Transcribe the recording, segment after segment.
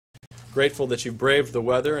Grateful that you braved the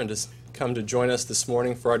weather and has come to join us this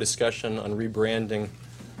morning for our discussion on rebranding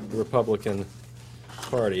the Republican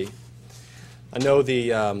Party. I know we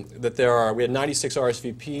had 96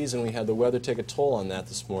 RSVPs and we had the weather take a toll on that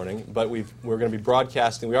this morning, but we are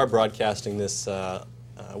broadcasting this,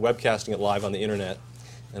 webcasting it live on the internet.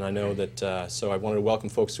 And I know that, so I wanted to welcome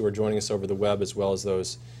folks who are joining us over the web as well as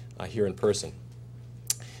those here in person.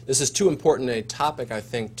 This is too important a topic, I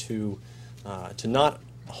think, to not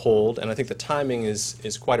hold, and I think the timing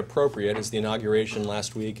is quite appropriate as the inauguration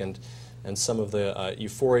last week and some of the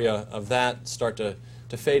euphoria of that start to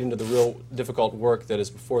fade into the real difficult work that is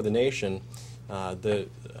before the nation. The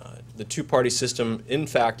two-party system, in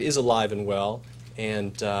fact, is alive and well,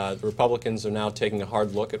 and the Republicans are now taking a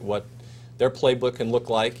hard look at what their playbook can look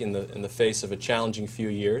like in the face of a challenging few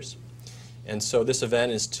years. And so this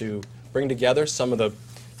event is to bring together some of the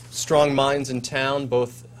strong minds in town,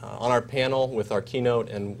 both on our panel with our keynote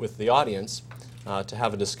and with the audience, to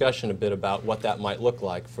have a discussion a bit about what that might look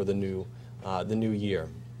like for the new year.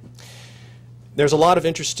 There's a lot of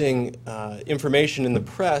interesting information in the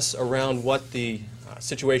press around what the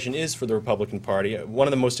situation is for the Republican Party. One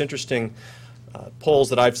of the most interesting polls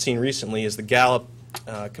that I've seen recently is the Gallup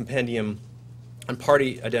Compendium on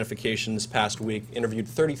Party Identification this past week interviewed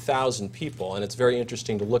 30,000 people, and it's very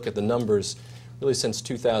interesting to look at the numbers really since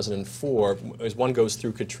 2004, as one goes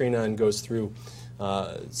through Katrina and goes through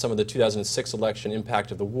some of the 2006 election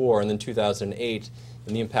impact of the war, and then 2008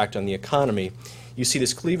 and the impact on the economy. You see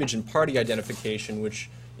this cleavage in party identification, which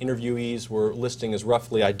interviewees were listing as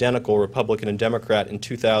roughly identical, Republican and Democrat, in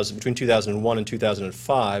between 2001 and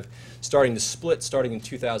 2005, starting to split starting in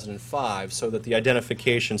 2005, so that the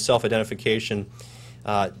identification, self-identification,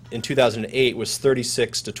 in 2008 was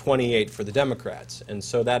 36 to 28 for the Democrats. And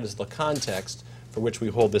so that is the context for which we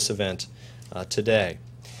hold this event today.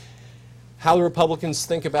 How the Republicans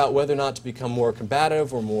think about whether or not to become more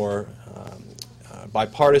combative or more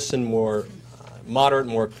bipartisan, more moderate,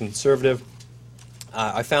 more conservative.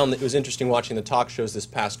 I found that it was interesting watching the talk shows this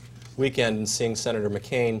past weekend and seeing Senator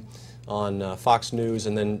McCain on Fox News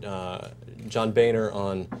and then John Boehner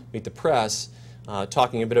on Meet the Press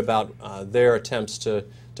talking a bit about their attempts to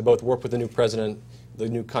both work with the new president, the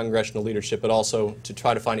new congressional leadership, but also to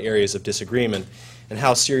try to find areas of disagreement, and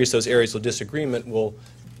how serious those areas of disagreement will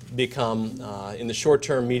become in the short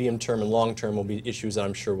term, medium term, and long term will be issues that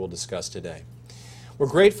I'm sure we'll discuss today. We're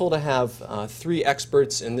grateful to have three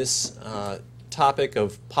experts in this topic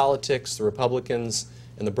of politics, the Republicans,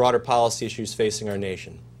 and the broader policy issues facing our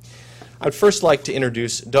nation. I would first like to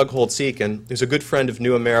introduce Doug Holtz-Eakin, who's a good friend of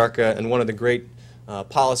New America and one of the great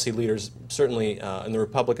policy leaders, certainly in the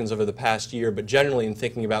Republicans over the past year, but generally in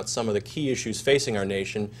thinking about some of the key issues facing our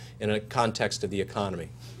nation in a context of the economy.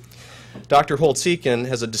 Dr. Holtz-Eakin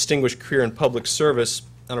has a distinguished career in public service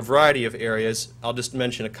on a variety of areas. I'll just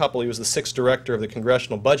mention a couple. He was the 6th director of the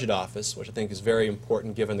Congressional Budget Office, which I think is very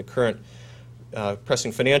important given the current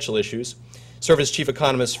pressing financial issues. Served as chief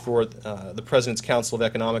economist for the President's Council of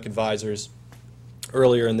Economic Advisors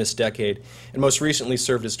earlier in this decade, and most recently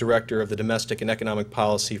served as director of the Domestic and Economic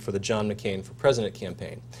Policy for the John McCain for President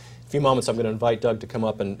campaign. In a few moments I'm going to invite Doug to come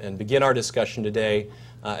up and begin our discussion today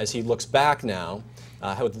as he looks back now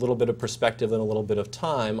with a little bit of perspective and a little bit of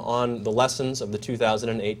time on the lessons of the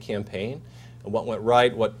 2008 campaign, and what went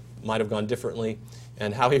right, what might have gone differently,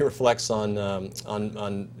 and how he reflects on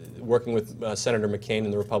working with Senator McCain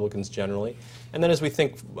and the Republicans generally. And then as we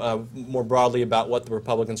think more broadly about what the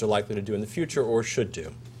Republicans are likely to do in the future or should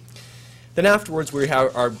do. Then afterwards we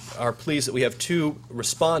are pleased that we have two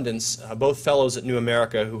respondents, both fellows at New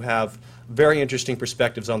America, who have very interesting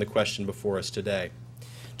perspectives on the question before us today.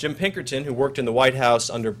 Jim Pinkerton, who worked in the White House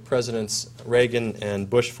under Presidents Reagan and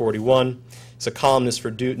Bush 41, is a columnist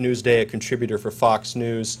for Newsday, a contributor for Fox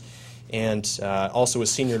News, and also a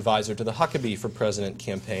senior advisor to the Huckabee for President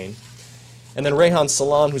campaign. And then Rehan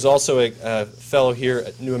Salam, who's also a fellow here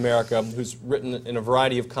at New America, who's written in a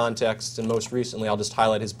variety of contexts, and most recently I'll just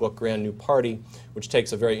highlight his book, Grand New Party, which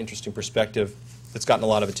takes a very interesting perspective that's gotten a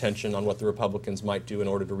lot of attention on what the Republicans might do in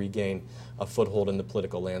order to regain a foothold in the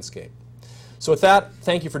political landscape. So with that,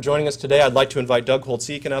 thank you for joining us today. I'd like to invite Doug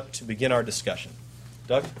Holtz-Eakin up to begin our discussion.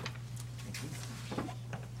 Doug?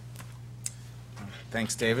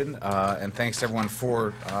 Thanks, David, and thanks to everyone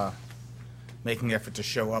for making the effort to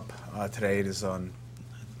show up today. It is on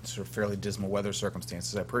sort of fairly dismal weather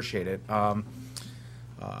circumstances. I appreciate it.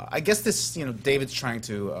 I guess this, David's trying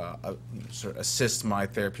to sort of assist my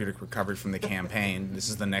therapeutic recovery from the campaign. This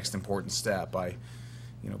is the next important step. I,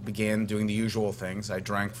 began doing the usual things. I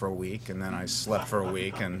drank for a week, and then I slept for a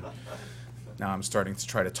week, and now I'm starting to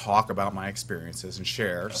try to talk about my experiences and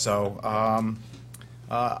share. So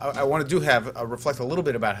I want to reflect a little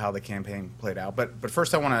bit about how the campaign played out, but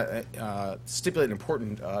first I want to stipulate an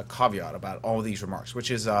important caveat about all of these remarks,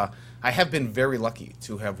 which is I have been very lucky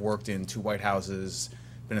to have worked in 2 White Houses,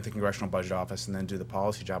 been at the Congressional Budget Office, and then do the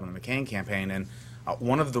policy job in the McCain campaign. And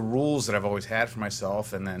one of the rules that I've always had for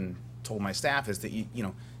myself, and then told my staff, is that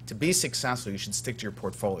to be successful, you should stick to your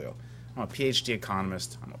portfolio. I'm a PhD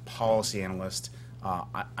economist. I'm a policy analyst.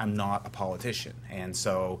 I'm not a politician, and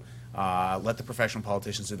so. Let the professional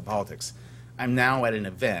politicians do the politics. I'm now at an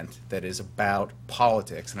event that is about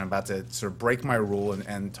politics, and I'm about to sort of break my rule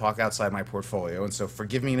and talk outside my portfolio, and so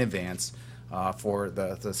forgive me in advance for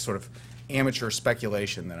the sort of amateur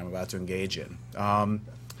speculation that I'm about to engage in.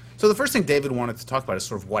 So the first thing David wanted to talk about is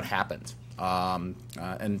sort of what happened.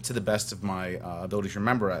 And to the best of my ability to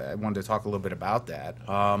remember, I wanted to talk a little bit about that.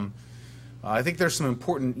 I think there's some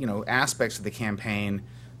important aspects of the campaign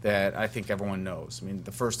that I think everyone knows. I mean,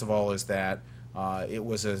 the first of all is that it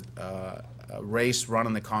was a race run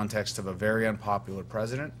in the context of a very unpopular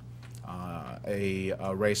president, a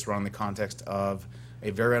race run in the context of a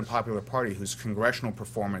very unpopular party whose congressional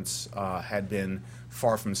performance had been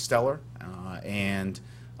far from stellar, and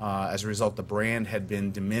as a result, the brand had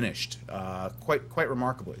been diminished quite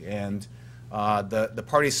remarkably. And the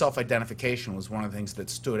party's self-identification was one of the things that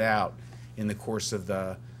stood out in the course of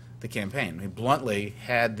the campaign. I mean, bluntly,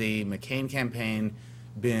 had the McCain campaign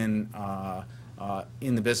been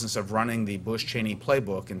in the business of running the Bush-Cheney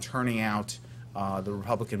playbook and turning out the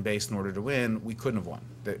Republican base in order to win, we couldn't have won.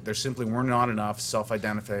 There simply were not enough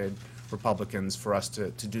self-identified Republicans for us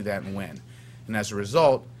to do that and win. And as a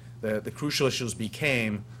result, the crucial issues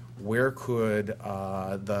became where could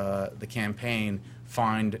the campaign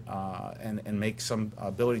find and make some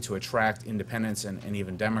ability to attract independents and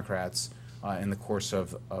even Democrats in the course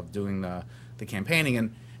of doing the campaigning,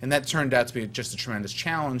 and that turned out to be just a tremendous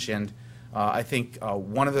challenge. And I think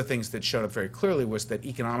one of the things that showed up very clearly was that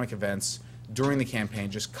economic events during the campaign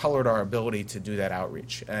just colored our ability to do that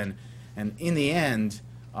outreach. And in the end,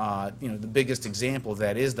 the biggest example of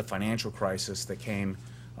that is the financial crisis that came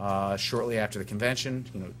shortly after the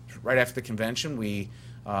convention. Right after the convention, we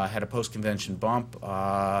had a post-convention bump.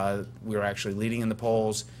 We were actually leading in the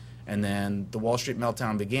polls, and then the Wall Street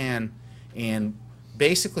meltdown began. And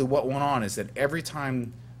basically what went on is that every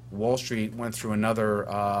time Wall Street went through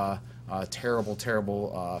another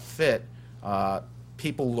terrible fit,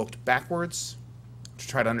 people looked backwards to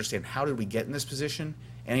try to understand how did we get in this position.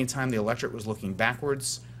 Anytime the electorate was looking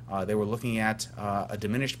backwards, they were looking at a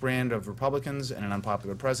diminished brand of Republicans and an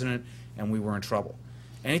unpopular president, and we were in trouble.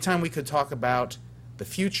 Anytime we could talk about the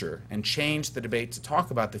future and change the debate to talk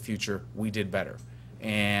about the future, we did better.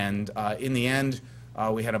 And in the end,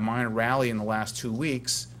 we had a minor rally in the last 2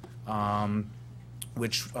 weeks,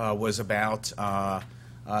 which was about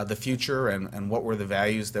the future and what were the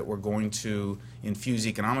values that were going to infuse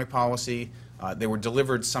economic policy. They were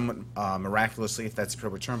delivered somewhat miraculously, if that's the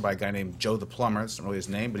appropriate term, by a guy named Joe the Plumber. That's not really his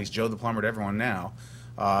name, but he's Joe the Plumber to everyone now.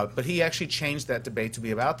 But he actually changed that debate to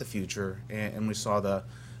be about the future, and we saw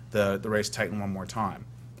the race tighten one more time.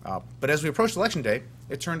 But as we approached Election Day,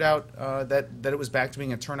 it turned out that it was back to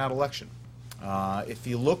being a turnout election. If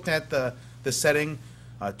you looked at the setting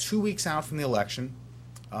 2 weeks out from the election,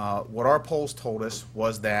 what our polls told us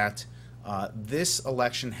was that this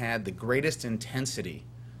election had the greatest intensity,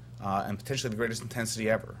 and potentially the greatest intensity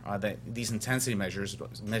ever. These intensity measures,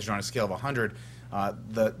 measured on a scale of 100,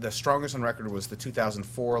 the strongest on record was the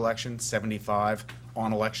 2004 election, 75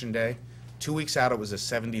 on Election Day. 2 weeks out, it was a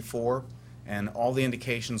 74, and all the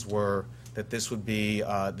indications were that this would be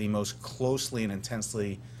the most closely and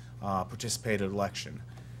intensely participated election.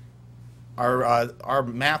 Our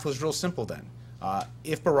math was real simple then.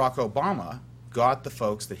 If Barack Obama got the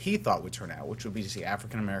folks that he thought would turn out, which would be the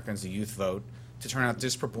African Americans, the youth vote, to turn out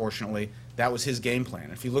disproportionately, that was his game plan.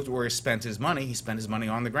 If you looked at where he spent his money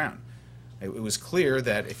on the ground. It was clear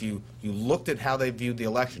that if you looked at how they viewed the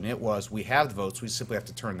election, it was, we have the votes, we simply have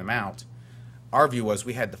to turn them out. Our view was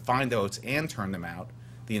we had to find the votes and turn them out.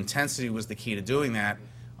 The intensity was the key to doing that,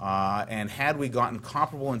 and had we gotten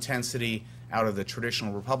comparable intensity out of the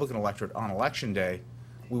traditional Republican electorate on Election Day,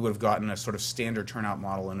 we would have gotten a sort of standard turnout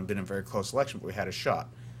model and been a very close election, but we had a shot.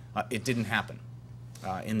 It didn't happen.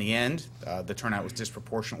 In the end, the turnout was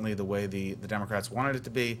disproportionately the way the Democrats wanted it to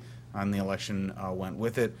be, and the election went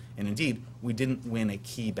with it. And indeed, we didn't win a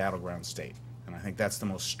key battleground state. And I think that's the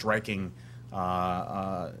most striking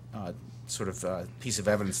piece of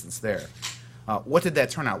evidence that's there. What did that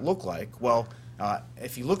turnout look like? Well,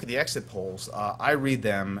 if you look at the exit polls, I read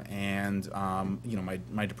them, and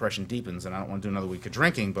my depression deepens, and I don't want to do another week of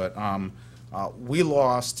drinking, but we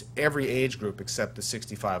lost every age group except the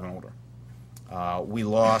 65 and older. We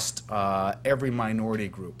lost every minority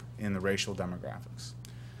group in the racial demographics.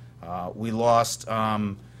 We lost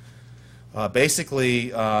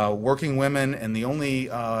basically working women, and the only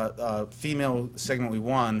female segment we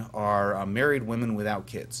won are married women without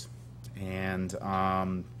kids. And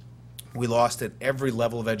we lost at every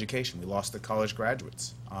level of education. We lost the college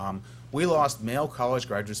graduates. We lost male college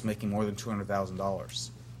graduates making more than $200,000,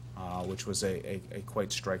 which was a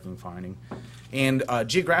quite striking finding. And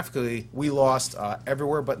geographically, we lost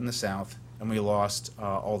everywhere but in the South, and we lost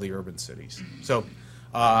all the urban cities. So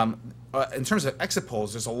in terms of exit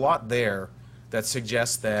polls, there's a lot there that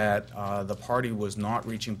suggests that the party was not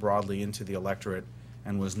reaching broadly into the electorate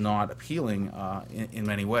and was not appealing in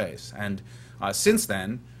many ways. And since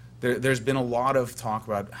then, there's been a lot of talk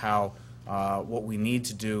about how what we need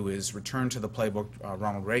to do is return to the playbook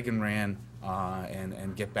Ronald Reagan ran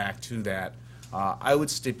and get back to that. I would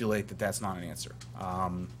stipulate that that's not an answer.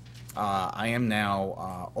 I am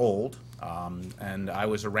now old, and I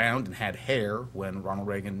was around and had hair when Ronald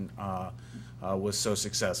Reagan was so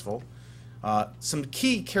successful. Some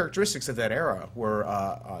key characteristics of that era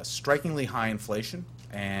were strikingly high inflation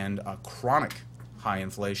and chronic high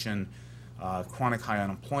inflation, chronic high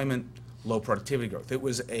unemployment, low productivity growth. It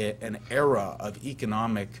was an era of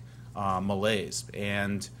economic malaise.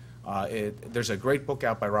 And there's a great book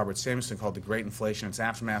out by Robert Samuelson called The Great Inflation and Its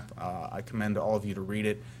Aftermath. I commend all of you to read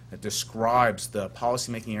it. It describes the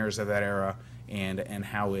policymaking errors of that era and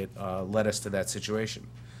how it led us to that situation.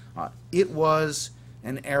 It was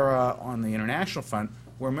an era on the international front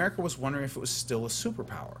where America was wondering if it was still a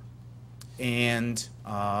superpower. And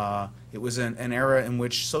it was an era in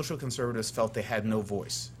which social conservatives felt they had no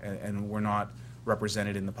voice and were not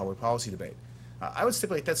represented in the public policy debate. I would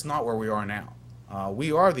stipulate that's not where we are now.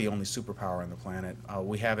 We are the only superpower on the planet.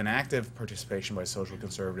 We have an active participation by social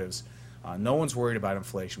conservatives. No one's worried about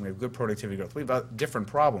inflation. We have good productivity growth. We have different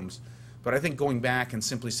problems. But I think going back and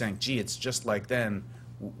simply saying, gee, it's just like then,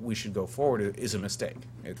 we should go forward is a mistake.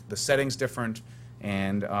 The setting's different,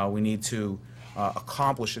 and we need to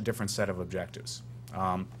accomplish a different set of objectives.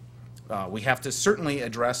 We have to certainly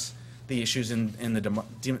address the issues in the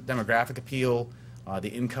demographic appeal, the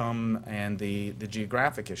income, and the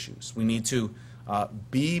geographic issues. We need to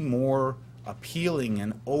be more appealing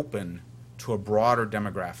and open to a broader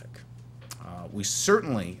demographic. We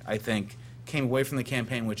certainly, I think, came away from the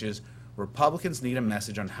campaign, which is Republicans need a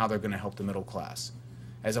message on how they're going to help the middle class.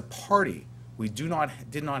 As a party, we did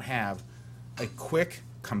not have a quick,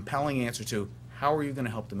 compelling answer to how are you going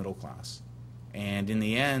to help the middle class. And in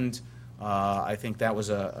the end, I think that was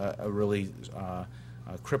a really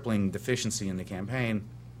crippling deficiency in the campaign.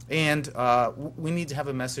 And we need to have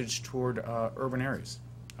a message toward urban areas.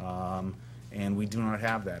 And we do not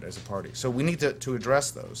have that as a party. So we need to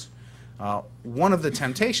address those. One of the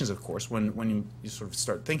temptations, of course, when you sort of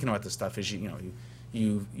start thinking about this stuff is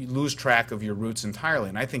you lose track of your roots entirely.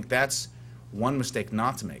 And I think that's one mistake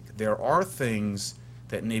not to make. There are things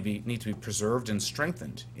that need to be preserved and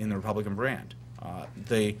strengthened in the Republican brand.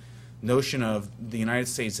 The notion of the United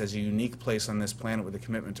States as a unique place on this planet with a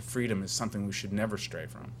commitment to freedom is something we should never stray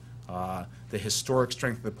from. The historic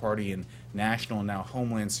strength of the party in national and now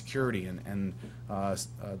homeland security and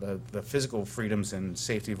the physical freedoms and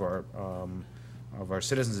safety of our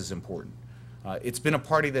citizens is important. It's been a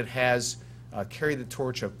party that has carried the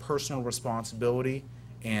torch of personal responsibility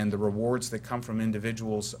and the rewards that come from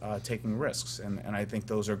individuals taking risks. And I think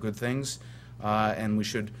those are good things. And we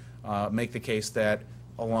should make the case that,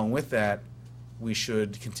 along with that, we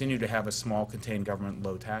should continue to have a small, contained government,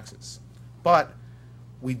 low taxes. But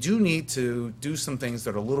we do need to do some things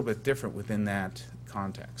that are a little bit different within that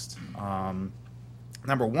context.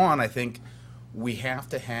 Number one, I think we have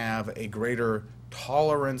to have a greater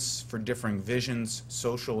tolerance for differing visions,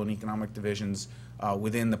 social and economic divisions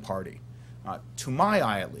within the party. To my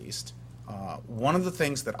eye, at least, one of the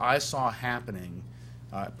things that I saw happening,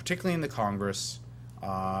 particularly in the Congress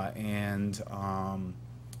and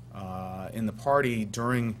in the party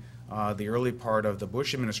during the early part of the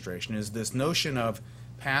Bush administration, is this notion of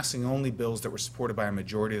passing only bills that were supported by a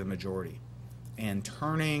majority of the majority and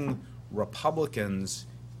turning Republicans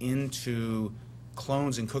into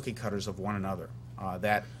clones and cookie cutters of one another,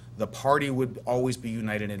 that the party would always be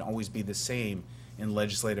united and always be the same in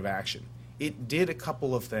legislative action. It did a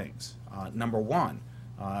couple of things. Number one,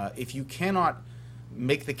 if you cannot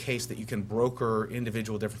make the case that you can broker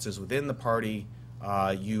individual differences within the party,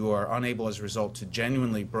 you are unable as a result to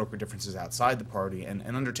genuinely broker differences outside the party and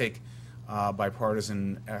undertake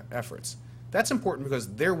bipartisan efforts. That's important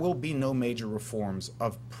because there will be no major reforms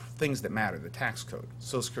of things that matter, the tax code,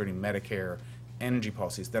 Social Security, Medicare, energy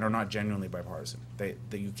policies that are not genuinely bipartisan.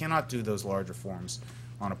 You cannot do those large reforms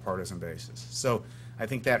on a partisan basis. So I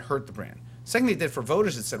think that hurt the brand. Second thing it did for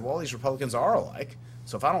voters, it said, well, these Republicans are alike,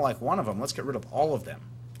 so if I don't like one of them, let's get rid of all of them.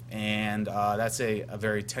 And that's a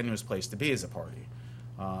very tenuous place to be as a party.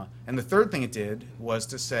 And the third thing it did was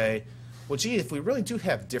to say, well, gee, if we really do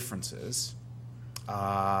have differences,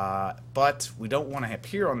 but we don't want to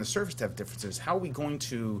appear on the surface to have differences, how are we going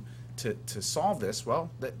to solve this? Well,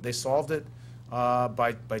 they solved it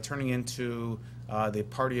by turning into the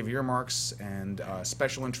party of earmarks and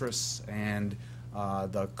special interests, and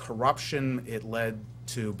the corruption it led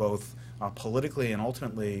to both politically and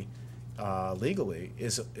ultimately legally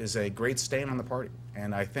is a great stain on the party.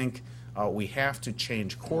 And I think we have to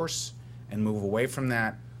change course and move away from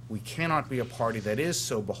that. We cannot be a party that is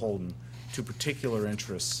so beholden to particular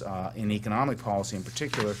interests in economic policy in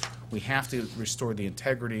particular. We have to restore the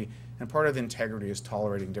integrity, and part of the integrity is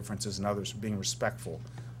tolerating differences in others, being respectful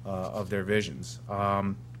of their visions.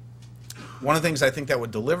 One of the things I think that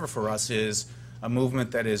would deliver for us is a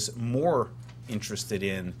movement that is more interested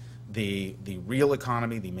in the real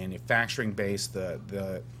economy, the manufacturing base,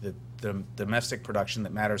 the domestic production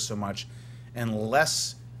that matters so much, and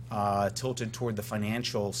less tilted toward the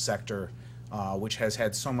financial sector, which has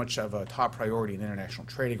had so much of a top priority in international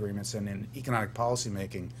trade agreements and in economic policy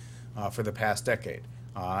making for the past decade.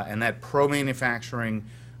 And that pro-manufacturing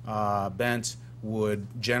bent would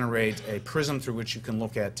generate a prism through which you can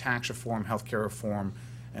look at tax reform, healthcare reform,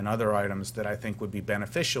 and other items that I think would be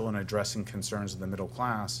beneficial in addressing concerns of the middle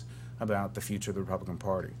class about the future of the Republican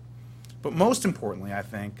Party. But most importantly, I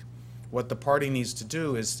think, what the party needs to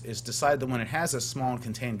do is decide that when it has a small and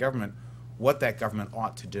contained government, what that government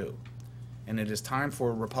ought to do. And it is time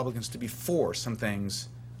for Republicans to be for some things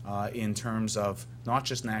in terms of not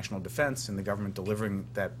just national defense and the government delivering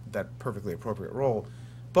that perfectly appropriate role,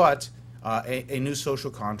 but a new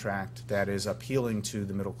social contract that is appealing to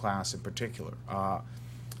the middle class in particular.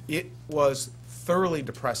 It was thoroughly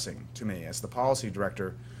depressing to me as the policy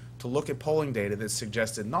director to look at polling data that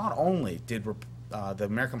suggested not only did the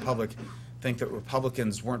American public think that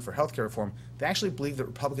Republicans weren't for health care reform, they actually believed that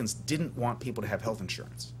Republicans didn't want people to have health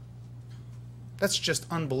insurance. That's just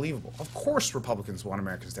unbelievable. Of course Republicans want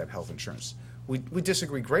Americans to have health insurance. We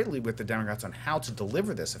disagree greatly with the Democrats on how to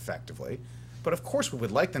deliver this effectively, but of course we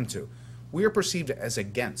would like them to. We are perceived as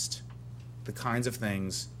against the kinds of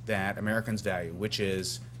things that Americans value, which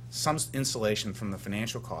is some insulation from the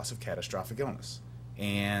financial costs of catastrophic illness.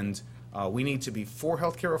 And we need to be for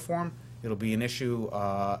health care reform. It'll be an issue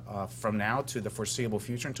from now to the foreseeable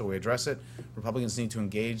future until we address it. Republicans need to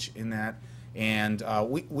engage in that. And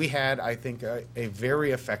we had, I think, a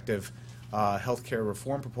very effective health care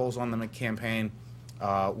reform proposal on the campaign,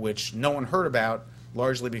 which no one heard about,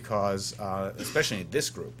 largely because, especially in this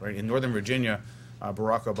group, right, in Northern Virginia,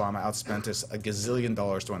 Barack Obama outspent us $1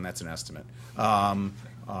 gazillion to win. That's an estimate. CBO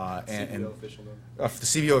official number. The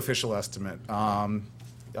CBO official estimate.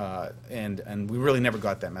 And we really never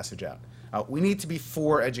got that message out. We need to be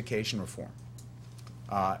for education reform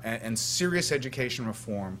and serious education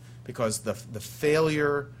reform, because the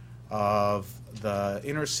failure of the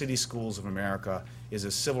inner city schools of America is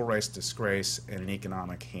a civil rights disgrace and an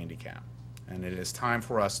economic handicap. And it is time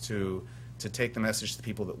for us to take the message to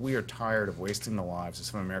people that we are tired of wasting the lives of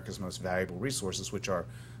some of America's most valuable resources, which are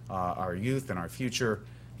our youth and our future,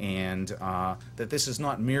 and that this is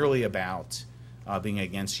not merely about being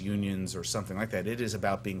against unions or something like that. It is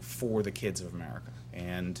about being for the kids of America,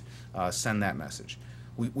 and send that message.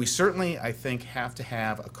 We certainly, I think, have to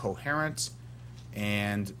have a coherent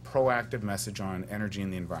and proactive message on energy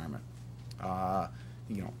and the environment.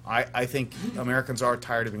 I think Americans are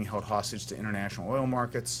tired of being held hostage to international oil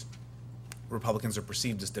markets. Republicans are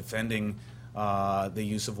perceived as defending the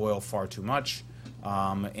use of oil far too much.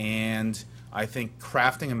 And I think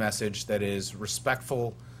crafting a message that is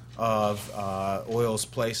respectful of oil's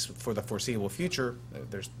place for the foreseeable future,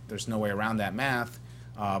 there's no way around that math,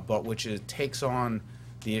 but which takes on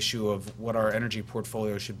the issue of what our energy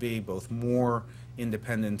portfolio should be, both more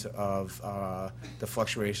independent of the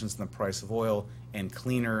fluctuations in the price of oil and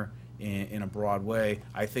cleaner in a broad way,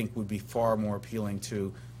 I think would be far more appealing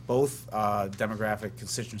to both demographic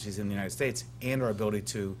constituencies in the United States and our ability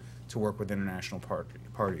to work with international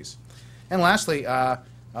parties. And lastly,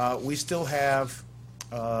 we still have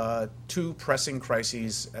two pressing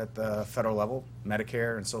crises at the federal level,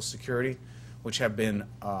 Medicare and Social Security, which have been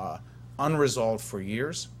unresolved for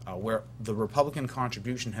years, where the Republican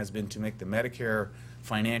contribution has been to make the Medicare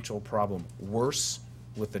financial problem worse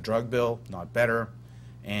with the drug bill, not better.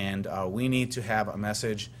 And we need to have a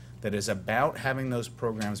message that is about having those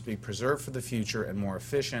programs be preserved for the future and more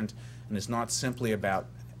efficient, and is not simply about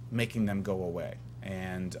making them go away.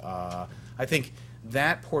 And I think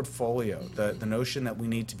that portfolio, the notion that we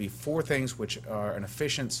need to be for things which are an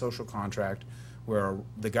efficient social contract, where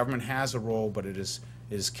the government has a role but it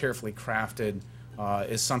is carefully crafted,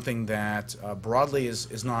 is something that broadly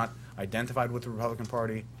is not identified with the Republican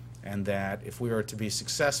Party, and that if we are to be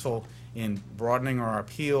successful in broadening our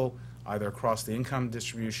appeal either across the income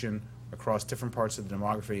distribution, across different parts of the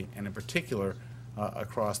demography, and in particular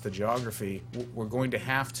across the geography, we're going to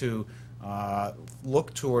have to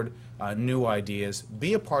look toward new ideas,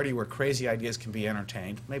 be a party where crazy ideas can be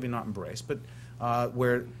entertained, maybe not embraced, but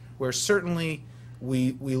where certainly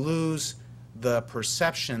we lose the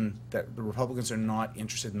perception that the Republicans are not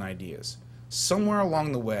interested in ideas. Somewhere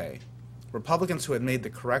along the way, Republicans who had made the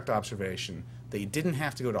correct observation that you didn't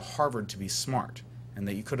have to go to Harvard to be smart, and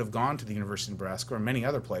that you could have gone to the University of Nebraska or many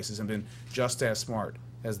other places and been just as smart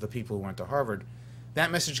as the people who went to Harvard,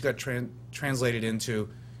 that message got translated into,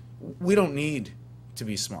 we don't need to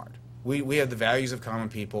be smart. We have the values of common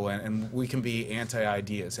people, and we can be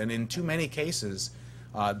anti-ideas. And in too many cases,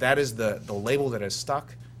 that is the label that has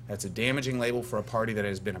stuck. That's a damaging label for a party that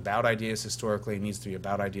has been about ideas historically and needs to be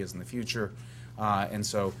about ideas in the future. And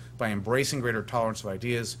so by embracing greater tolerance of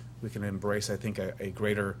ideas, we can embrace, I think, a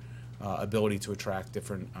greater ability to attract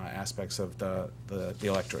different aspects of the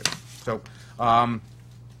electorate. So,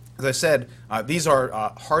 as I said, these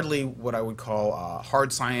are hardly what I would call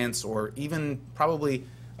hard science, or even probably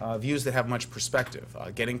views that have much perspective.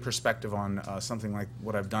 Getting perspective on something like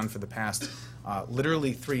what I've done for the past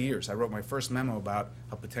literally 3 years. I wrote my first memo about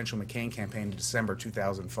a potential McCain campaign in December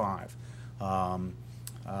 2005.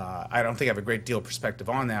 I don't think I have a great deal of perspective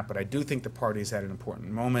on that, but I do think the party's had an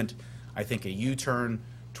important moment. I think a U-turn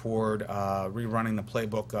toward rerunning the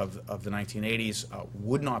playbook of the 1980s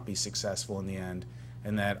would not be successful in the end,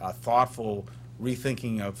 and that a thoughtful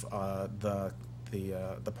rethinking of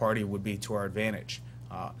the party would be to our advantage.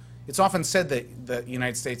 It's often said that the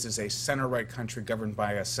United States is a center-right country governed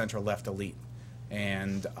by a center-left elite,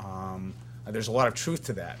 and there's a lot of truth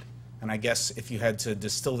to that. And I guess if you had to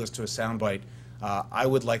distill this to a soundbite, I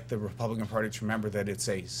would like the Republican Party to remember that it's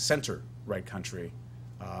a center-right country,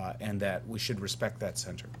 and that we should respect that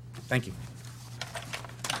center. Thank you.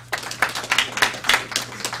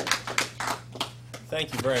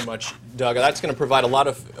 Thank you very much, Doug. That's going to provide a lot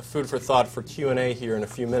of food for thought for Q&A here in a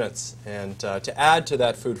few minutes. And to add to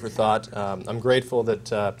that food for thought, I'm grateful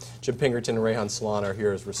that Jim Pinkerton and Rehan Salan are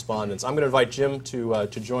here as respondents. I'm going to invite Jim to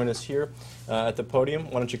join us here at the podium.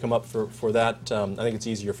 Why don't you come up for that? I think it's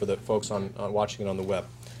easier for the folks on watching it on the web.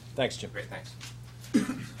 Thanks, Jim. Great, thanks.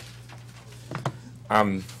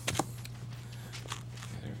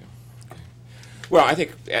 Well, I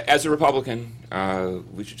think as a Republican,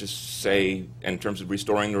 we should just say, in terms of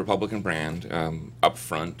restoring the Republican brand, up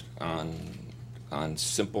front on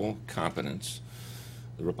simple competence,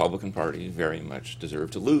 the Republican Party very much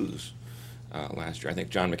deserved to lose last year. I think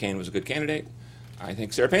John McCain was a good candidate. I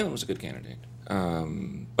think Sarah Palin was a good candidate.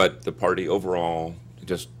 But the party overall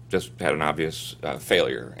just had an obvious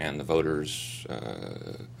failure, and the voters,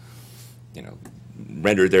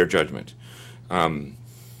 rendered their judgment.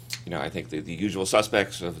 I think the usual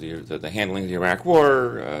suspects of the handling of the Iraq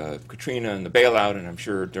War, Katrina and the bailout, and I'm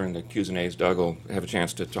sure during the Q's and A's, Doug will have a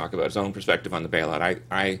chance to talk about his own perspective on the bailout.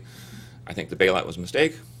 I think the bailout was a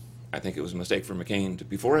mistake. I think it was a mistake for McCain to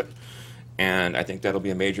be for it, and I think that'll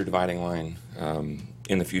be a major dividing line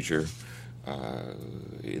in the future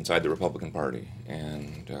inside the Republican Party.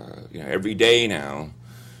 And every day now,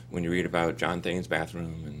 when you read about John Thane's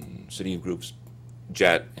bathroom and Citigroup's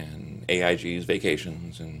jet and AIG's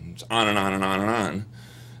vacations and on and on and on and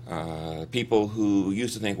on. People who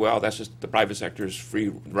used to think, well, that's just the private sector's free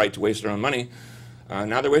right to waste their own money,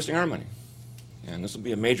 now they're wasting our money. And this will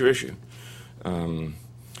be a major issue.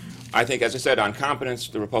 I think, as I said, on competence,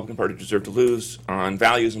 the Republican Party deserved to lose. On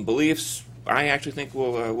values and beliefs, I actually think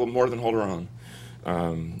we'll more than hold our own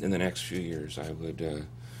in the next few years. I would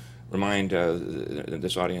remind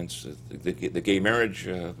this audience the gay marriage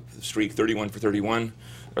streak, 31 for 31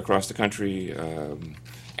 across the country,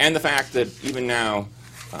 and the fact that even now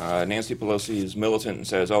Nancy Pelosi is militant and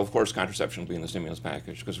says, oh, of course contraception will be in the stimulus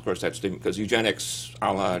package, because of course that's because eugenics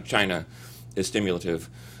a la China is stimulative,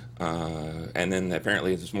 and then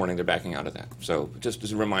apparently this morning they're backing out of that. So just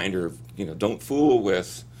as a reminder, don't fool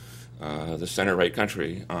with the center-right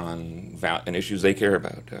country on issues they care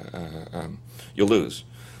about. You'll lose.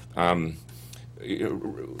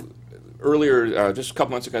 Earlier, just a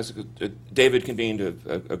couple months ago, David convened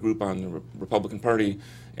a group on the Republican Party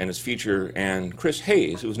and his future, and Chris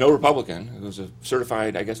Hayes, who was no Republican, who was a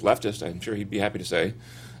certified, I guess, leftist, I'm sure he'd be happy to say,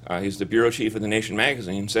 he's the bureau chief of The Nation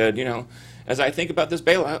magazine, said, you know, as I think about this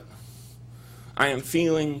bailout, I am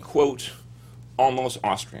feeling, quote, almost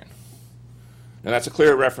Austrian. Now, that's a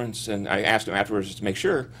clear reference, and I asked him afterwards just to make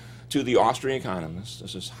sure, to the Austrian economists.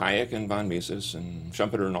 This is Hayek and von Mises and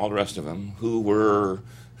Schumpeter and all the rest of them, who were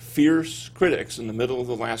fierce critics in the middle of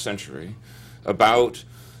the last century about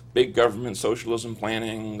big government, socialism,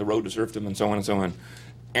 planning, the road to serfdom, and so on and so on.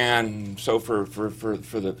 And so for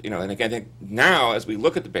the, you know, and again, I think now as we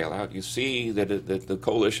look at the bailout, you see that the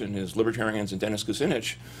coalition is libertarians and Dennis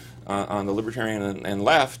Kucinich on the libertarian and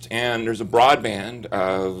left, and there's a broad band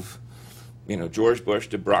of, you know, George Bush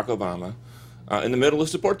to Barack Obama in the middle to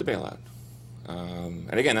support the bailout.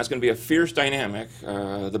 And again, that's going to be a fierce dynamic.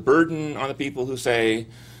 The burden on the people who say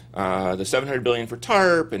the $700 billion for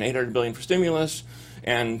TARP and $800 billion for stimulus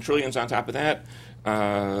and trillions on top of that,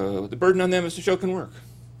 the burden on them is to show it can work.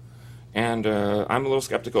 And I'm a little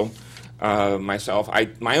skeptical myself.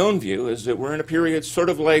 My own view is that we're in a period sort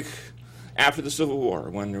of like after the Civil War,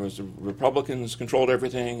 when there was the Republicans controlled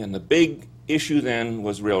everything, and the big issue then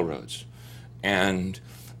was railroads. And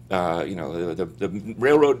you know, the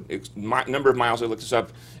railroad number of miles, I looked this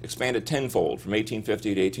up, expanded tenfold from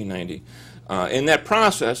 1850 to 1890. In that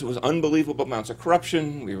process, it was unbelievable amounts of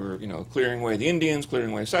corruption. We were, you know, clearing away the Indians,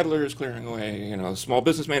 clearing away settlers, clearing away, you know, small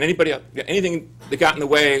businessmen, anything that got in the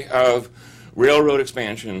way of railroad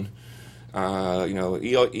expansion. You know,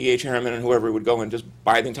 E.H. Harriman and whoever would go and just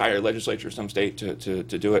buy the entire legislature of some state to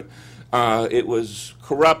do it. It was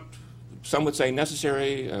corrupt. Some would say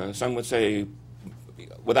necessary. Some would say,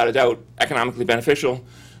 without a doubt, economically beneficial.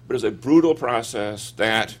 But it was a brutal process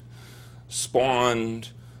that spawned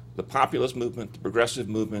the populist movement, the progressive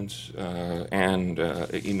movement, and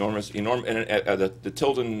the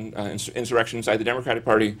Tilden insurrection inside the Democratic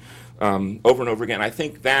Party over and over again. I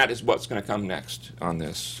think that is what's going to come next on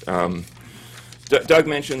this. Doug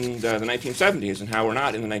mentioned the 1970s and how we're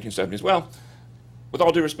not in the 1970s. Well, with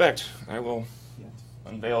all due respect, I will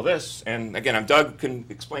unveil this. And again, Doug can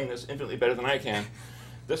explain this infinitely better than I can.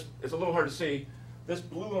 This is a little hard to see. This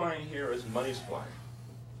blue line here is money supply.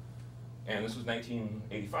 And this was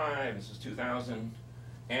 1985, this is 2000,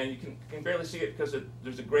 and you can barely see it because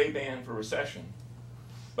there's a gray band for recession.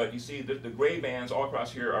 But you see the gray bands all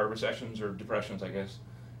across here are recessions or depressions, I guess,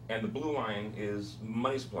 and the blue line is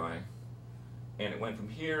money supply, and it went from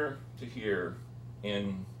here to here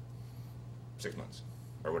in 6 months,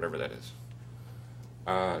 or whatever that is.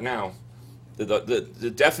 Now,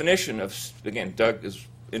 the definition of, again, Doug is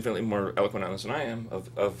infinitely more eloquent on this than I am, of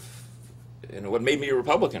and what made me a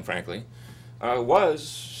Republican, frankly, was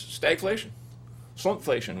stagflation,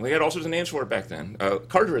 slumpflation. We had all sorts of names for it back then.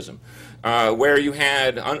 Carterism, where you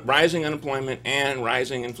had rising unemployment and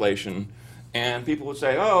rising inflation, and people would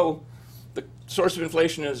say, "Oh, the source of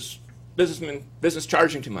inflation is business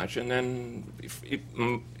charging too much." And then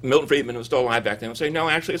Milton Friedman, who was still alive back then, would say, "No,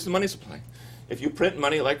 actually, it's the money supply. If you print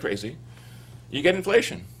money like crazy, you get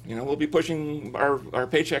inflation. You know, we'll be pushing our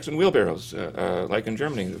paychecks in wheelbarrows, like in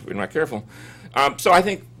Germany, if we're not careful." So I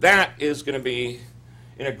think that is going to be,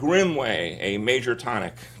 in a grim way, a major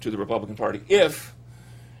tonic to the Republican Party if,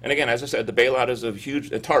 and again, as I said, the bailout is a huge,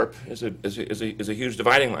 TARP is a huge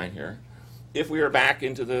dividing line here, if we are back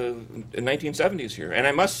into the 1970s here. And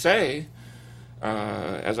I must say,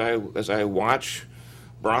 as I watch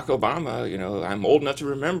Barack Obama, you know, I'm old enough to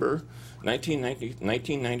remember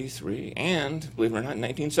 1993, and, believe it or not,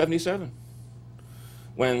 1977,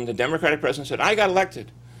 when the Democratic president said, "I got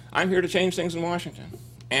elected. I'm here to change things in Washington."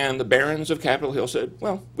 And the barons of Capitol Hill said,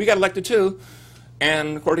 "Well, we got elected too."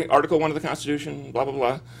 And according to Article 1 of the Constitution, blah, blah,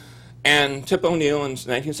 blah. And Tip O'Neill in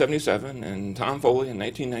 1977 and Tom Foley in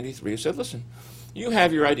 1993 said, "Listen, you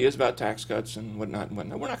have your ideas about tax cuts and whatnot and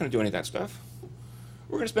whatnot. We're not going to do any of that stuff.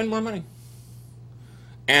 We're going to spend more money."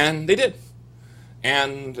 And they did.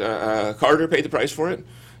 And Carter paid the price for it,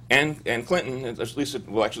 and Clinton, at least,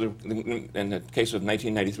 well, actually, in the case of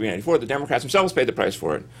 1993-94, the Democrats themselves paid the price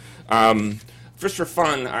for it. Just for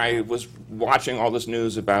fun, I was watching all this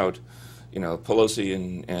news about, you know, Pelosi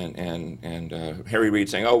and Harry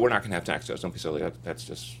Reid saying, "Oh, we're not going to have tax cuts. Don't be silly. That's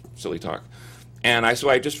just silly talk." And I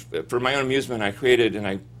just, for my own amusement, I created, and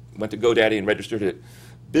I went to GoDaddy and registered it,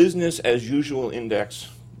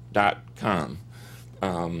 businessasusualindex.com.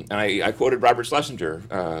 And I quoted Robert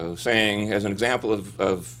Schlesinger saying, as an example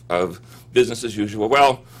of business as usual,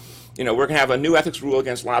 well, you know, we're going to have a new ethics rule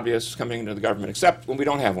against lobbyists coming into the government, except when we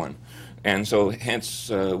don't have one. And so hence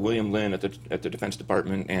William Lynn at the Defense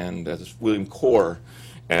Department and William Corr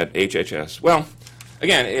at HHS. Well,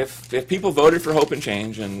 again, if people voted for hope and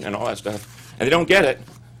change and all that stuff, and they don't get it,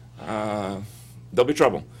 there'll be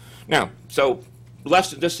trouble. Now, so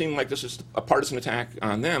lest it just seem like this is a partisan attack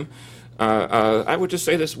on them, I would just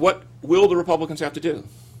say this: what will the Republicans have to do?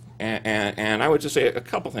 And I would just say a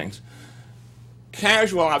couple things.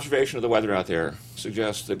 Casual observation of the weather out there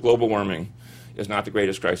suggests that global warming is not the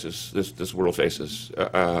greatest crisis this world faces.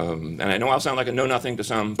 And I know I'll sound like a know-nothing to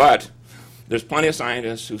some, but there's plenty of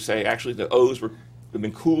scientists who say actually the O's have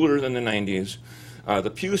been cooler than the 90s.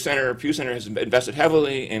 The Pew Center has invested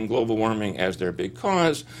heavily in global warming as their big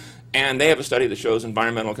cause, and they have a study that shows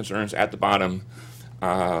environmental concerns at the bottom.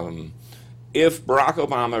 If Barack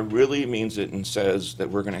Obama really means it and says that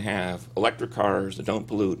we're going to have electric cars that don't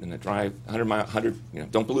pollute and that drive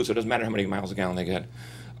 100, don't pollute, so it doesn't matter how many miles a gallon they get,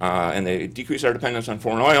 and they decrease our dependence on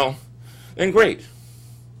foreign oil, then great.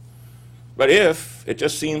 But if it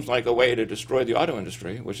just seems like a way to destroy the auto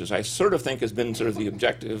industry, which is I sort of think has been sort of the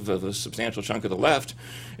objective of a substantial chunk of the left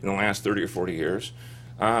in the last 30 or 40 years,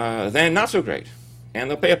 then not so great.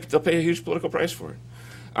 And they'll pay a huge political price for it.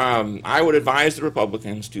 I would advise the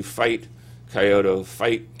Republicans to fight Kyoto,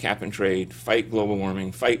 fight cap and trade, fight global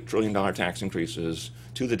warming, fight trillion-dollar tax increases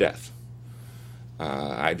to the death.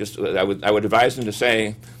 I would advise them to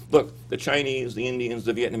say, look, the Chinese, the Indians,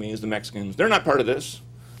 the Vietnamese, the Mexicans, they're not part of this.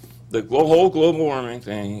 The whole global warming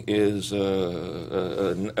thing is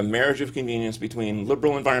a marriage of convenience between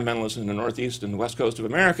liberal environmentalists in the Northeast and the West Coast of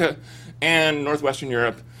America and Northwestern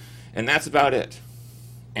Europe, and that's about it.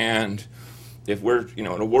 And if we're, in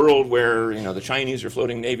a world where, the Chinese are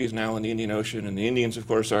floating navies now in the Indian Ocean, and the Indians, of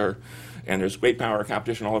course, are, and there's great power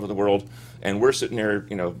competition all over the world, and we're sitting there,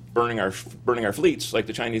 burning our fleets like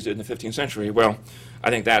the Chinese did in the 15th century, well,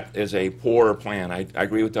 I think that is a poor plan. I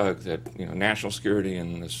agree with Doug that, national security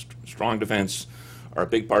and the strong defense are a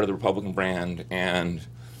big part of the Republican brand, and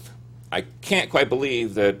I can't quite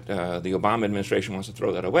believe that the Obama administration wants to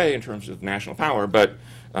throw that away in terms of national power, but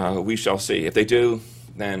we shall see. If they do,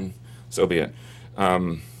 then so be it.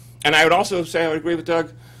 And I would also say I would agree with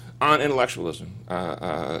Doug on intellectualism.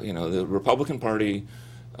 The Republican Party,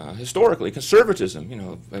 historically,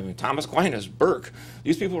 conservatism, Thomas Aquinas, Burke,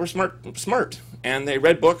 these people were smart, and they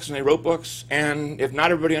read books and they wrote books, and if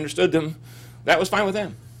not everybody understood them, that was fine with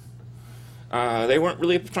them. They weren't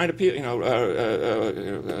really trying to appeal,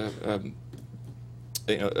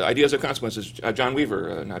 ideas of consequences. John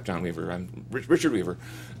Weaver, not John Weaver, Richard Weaver.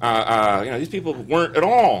 These people weren't at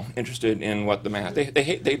all interested in what the mass.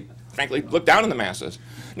 They frankly looked down on the masses.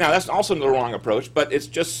 Now that's also the wrong approach, but it's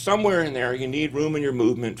just somewhere in there you need room in your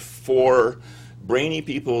movement for brainy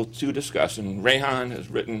people to discuss. And Rehan has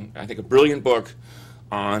written, I think, a brilliant book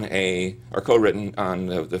on co-written on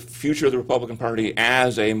the future of the Republican Party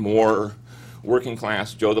as a more working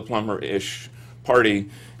class, Joe the Plumber-ish party.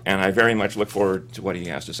 And I very much look forward to what he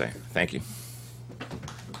has to say. Thank you.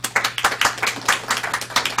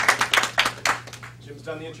 Jim's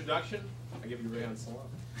done the introduction. I give you Rehan Salam.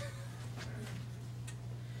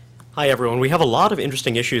 Hi, everyone. We have a lot of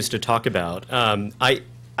interesting issues to talk about. I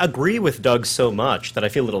agree with Doug so much that I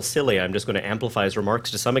feel a little silly. I'm just going to amplify his remarks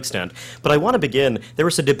to some extent. But I want to begin. There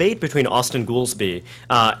was a debate between Austin Goolsbee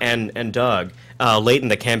and Doug late in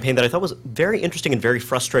the campaign that I thought was very interesting and very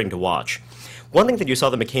frustrating to watch. One thing that you saw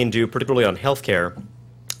the McCain do, particularly on healthcare,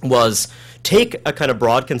 was take a kind of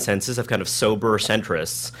broad consensus of kind of sober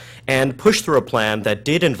centrists and push through a plan that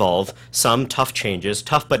did involve some tough changes,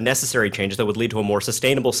 tough but necessary changes that would lead to a more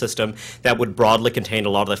sustainable system that would broadly contain a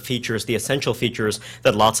lot of the features, the essential features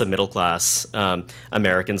that lots of middle-class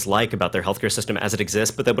Americans like about their healthcare system as it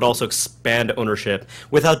exists, but that would also expand ownership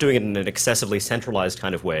without doing it in an excessively centralized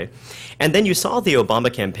kind of way. And then you saw the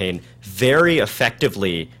Obama campaign very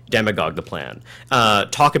effectively demagogue the plan,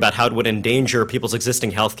 talk about how it would endanger people's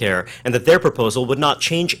existing healthcare, and that their proposal would not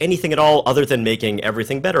change anything at all other than making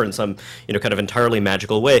everything better in some, kind of entirely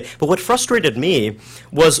magical way. But what frustrated me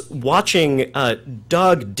was watching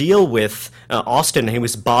Doug deal with Austin, and he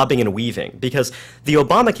was bobbing and weaving, because the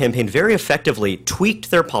Obama campaign very effectively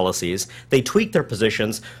tweaked their policies, they tweaked their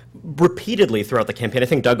positions repeatedly throughout the campaign. I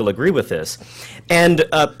think Doug will agree with this. And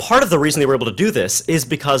part of the reason they were able to do this is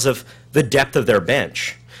because of the depth of their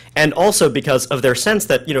bench. And also because of their sense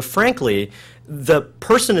that, frankly, the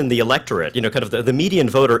person in the electorate, kind of the median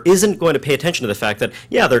voter, isn't going to pay attention to the fact that,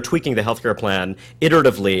 yeah, they're tweaking the healthcare plan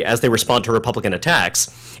iteratively as they respond to Republican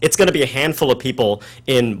attacks. It's going to be a handful of people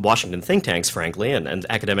in Washington think tanks, frankly, and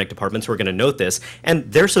academic departments who are going to note this, and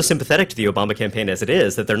they're so sympathetic to the Obama campaign as it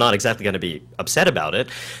is that they're not exactly going to be upset about it.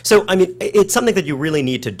 So, I mean, it's something that you really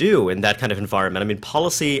need to do in that kind of environment. I mean,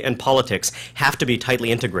 policy and politics have to be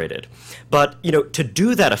tightly integrated. But, to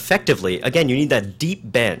do that effectively, again, you need that deep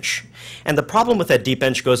bench. And the problem with that deep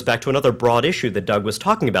bench goes back to another broad issue that Doug was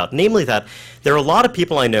talking about, namely that there are a lot of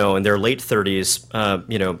people I know in their late 30s,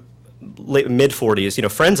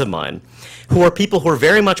 mid-40s, friends of mine, who are people who are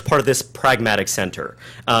very much part of this pragmatic center.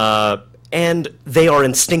 And they are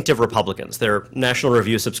instinctive Republicans. They're National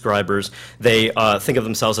Review subscribers. They think of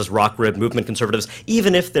themselves as rock-ribbed movement conservatives,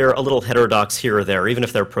 even if they're a little heterodox here or there, even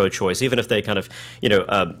if they're pro-choice, even if they kind of,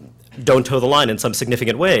 don't toe the line in some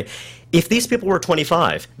significant way. If these people were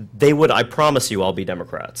 25, they would, I promise you, all be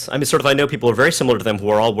Democrats. I mean, I know people who are very similar to them who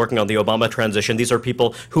are all working on the Obama transition. These are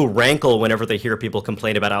people who rankle whenever they hear people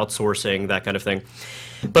complain about outsourcing, that kind of thing.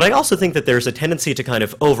 But I also think that there's a tendency to kind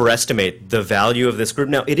of overestimate the value of this group.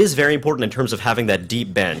 Now, it is very important in terms of having that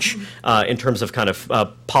deep bench, in terms of kind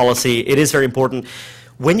of policy. It is very important.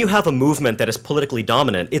 When you have a movement that is politically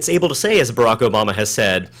dominant, it's able to say, as Barack Obama has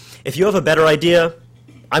said, if you have a better idea,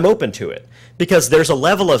 I'm open to it. Because there's a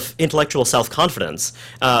level of intellectual self-confidence,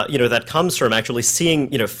 that comes from actually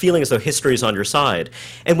seeing, feeling as though history is on your side.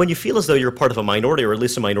 And when you feel as though you're part of a minority, or at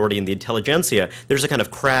least a minority in the intelligentsia, there's a kind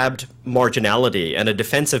of crabbed marginality and a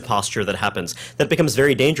defensive posture that happens that becomes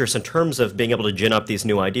very dangerous in terms of being able to gin up these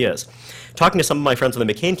new ideas. Talking to some of my friends on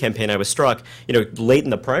the McCain campaign, I was struck, late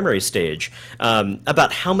in the primary stage,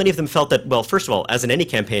 about how many of them felt that, well, first of all, as in any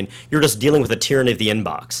campaign, you're just dealing with a tyranny of the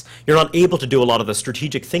inbox. You're not able to do a lot of the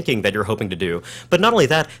strategic thinking that you're hoping to do. But not only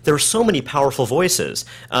that, there are so many powerful voices.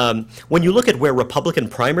 When you look at where Republican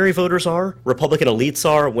primary voters are, Republican elites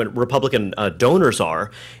are, when Republican donors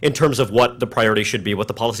are, in terms of what the priority should be, what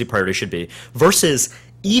the policy priority should be, versus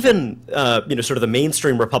even, sort of the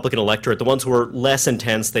mainstream Republican electorate, the ones who are less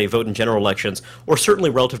intense, they vote in general elections, or certainly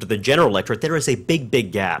relative to the general electorate, there is a big,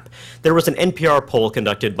 big gap. There was an NPR poll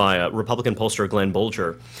conducted by a Republican pollster, Glenn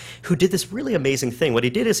Bolger, who did this really amazing thing. What he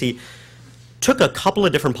did is he took a couple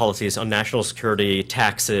of different policies on national security,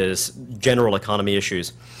 taxes, general economy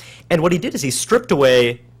issues, and what he did is he stripped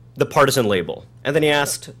away the partisan label. And then he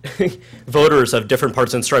asked voters of different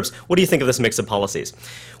partisan stripes, what do you think of this mix of policies?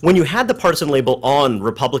 When you had the partisan label on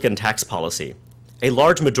Republican tax policy, a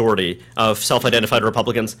large majority of self-identified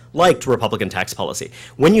Republicans liked Republican tax policy.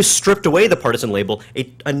 When you stripped away the partisan label,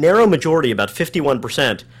 a narrow majority, about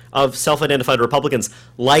 51% of self-identified Republicans,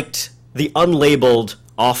 liked the unlabeled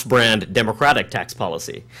off-brand Democratic tax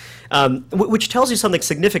policy, which tells you something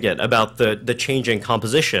significant about the changing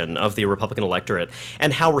composition of the Republican electorate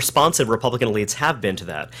and how responsive Republican elites have been to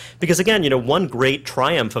that. Because again, one great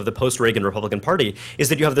triumph of the post-Reagan Republican Party is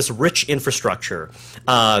that you have this rich infrastructure,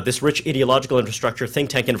 this rich ideological infrastructure,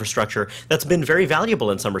 think tank infrastructure that's been very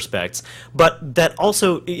valuable in some respects, but that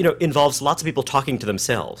also involves lots of people talking to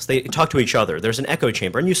themselves. They talk to each other. There's an echo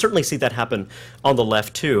chamber, and you certainly see that happen on the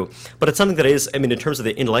left too. But it's something that is, in terms of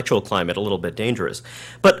the intellectual climate, a little bit dangerous.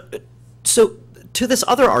 But so to this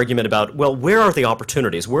other argument about, well, where are the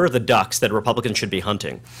opportunities? Where are the ducks that Republicans should be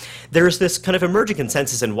hunting? There's this kind of emerging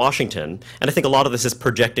consensus in Washington, and I think a lot of this is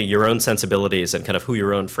projecting your own sensibilities and kind of who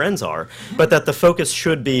your own friends are, but that the focus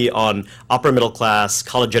should be on upper middle class,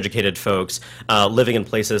 college-educated folks living in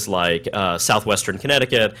places like southwestern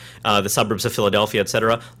Connecticut, the suburbs of Philadelphia, et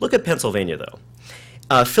cetera. Look at Pennsylvania, though.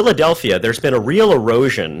 Philadelphia, there's been a real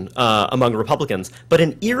erosion among Republicans, but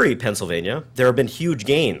in Erie, Pennsylvania, there have been huge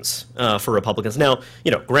gains for Republicans. Now,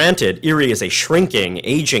 granted, Erie is a shrinking,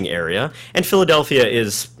 aging area, and Philadelphia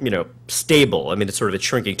is, stable. It's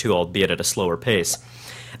shrinking too, albeit at a slower pace.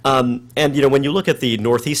 And when you look at the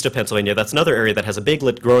northeast of Pennsylvania, that's another area that has a big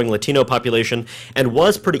growing Latino population and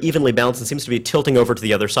was pretty evenly balanced and seems to be tilting over to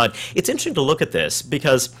the other side. It's interesting to look at this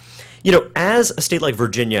because as a state like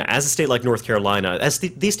Virginia, as a state like North Carolina, as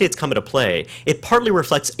these states come into play, it partly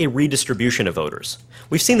reflects a redistribution of voters.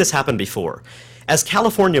 We've seen this happen before. As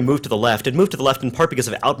California moved to the left, it moved to the left in part because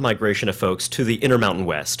of outmigration of folks to the Intermountain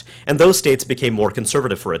West, and those states became more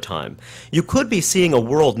conservative for a time. You could be seeing a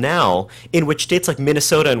world now in which states like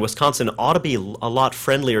Minnesota and Wisconsin ought to be a lot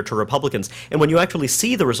friendlier to Republicans, and when you actually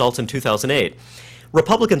see the results in 2008,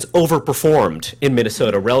 Republicans overperformed in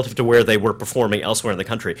Minnesota relative to where they were performing elsewhere in the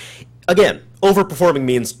country. Again, overperforming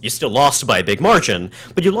means you still lost by a big margin,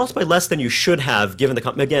 but you lost by less than you should have given the...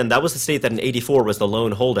 Again, that was the state that in '84 was the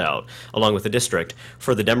lone holdout, along with the district,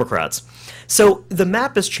 for the Democrats. So the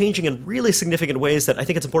map is changing in really significant ways that I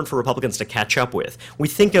think it's important for Republicans to catch up with. We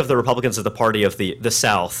think of the Republicans as the party of the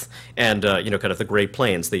South and, kind of the Great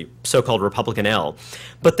Plains, the so-called Republican L.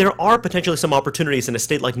 But there are potentially some opportunities in a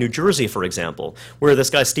state like New Jersey, for example, where this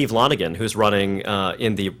guy Steve Lonigan, who's running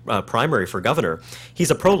in the primary for governor,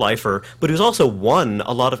 he's a pro-lifer, but who's also won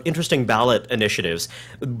a lot of interesting ballot initiatives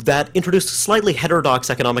that introduce slightly heterodox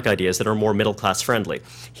economic ideas that are more middle-class friendly.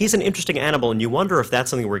 He's an interesting animal, and you wonder if that's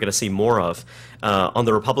something we're going to see more of on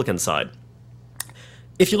the Republican side.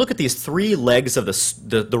 If you look at these three legs of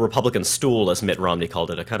the Republican stool, as Mitt Romney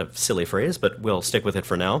called it, a kind of silly phrase, but we'll stick with it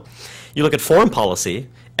for now. You look at foreign policy,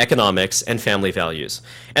 economics, and family values.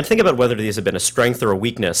 And think about whether these have been a strength or a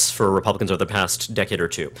weakness for Republicans over the past decade or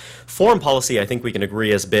two. Foreign policy, I think we can agree,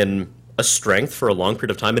 has been a strength for a long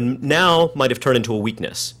period of time, and now might have turned into a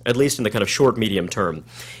weakness, at least in the kind of short, medium term.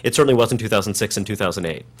 It certainly was in 2006 and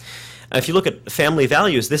 2008. If you look at family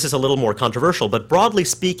values, this is a little more controversial, but broadly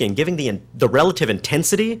speaking, given the relative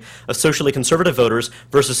intensity of socially conservative voters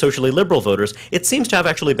versus socially liberal voters, it seems to have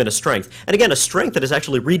actually been a strength. And again, a strength that has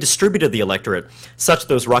actually redistributed the electorate, such that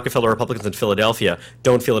those Rockefeller Republicans in Philadelphia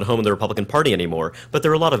don't feel at home in the Republican Party anymore. But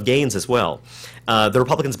there are a lot of gains as well. The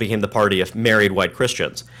Republicans became the party of married white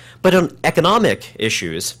Christians. But on economic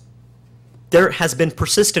issues, there has been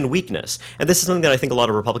persistent weakness, and this is something that I think a lot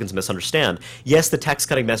of Republicans misunderstand. Yes, the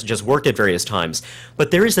tax-cutting message has worked at various times,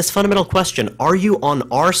 but there is this fundamental question, are you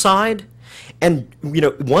on our side? And,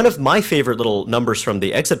 one of my favorite little numbers from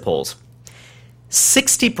the exit polls,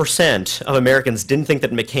 60% of Americans didn't think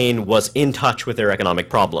that McCain was in touch with their economic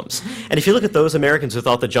problems. And if you look at those Americans who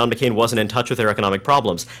thought that John McCain wasn't in touch with their economic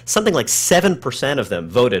problems, something like 7% of them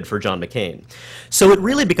voted for John McCain. So it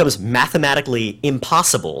really becomes mathematically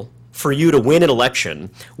impossible for you to win an election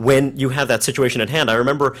when you have that situation at hand. I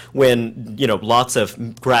remember when, lots of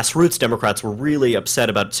grassroots Democrats were really upset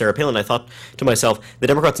about Sarah Palin, I thought to myself, the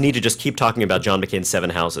Democrats need to just keep talking about John McCain's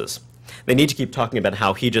 7 houses. They need to keep talking about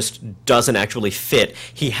how he just doesn't actually fit.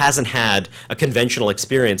 He hasn't had a conventional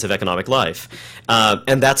experience of economic life.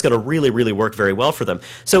 And that's going to really, really work very well for them.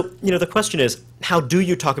 So, the question is, how do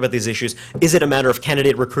you talk about these issues? Is it a matter of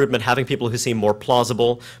candidate recruitment, having people who seem more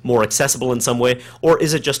plausible, more accessible in some way? Or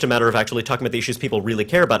is it just a matter of actually talking about the issues people really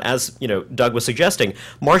care about? As, Doug was suggesting,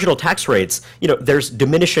 marginal tax rates, there's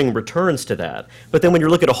diminishing returns to that. But then when you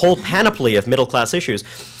look at a whole panoply of middle-class issues,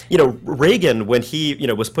 Reagan, when he,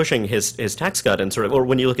 was pushing his tax cut and or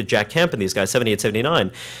when you look at Jack Kemp and these guys, 78,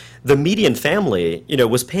 79, the median family,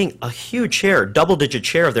 was paying a huge share, double-digit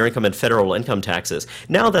share of their income in federal income taxes.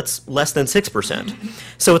 Now that's less than 6%.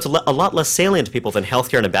 So it's a lot less salient to people than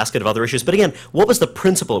healthcare and a basket of other issues. But again, what was the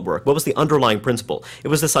principle at work? What was the underlying principle? It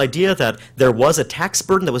was this idea that there was a tax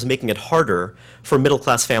burden that was making it harder for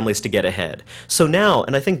middle-class families to get ahead. So now,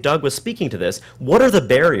 and I think Doug was speaking to this, what are the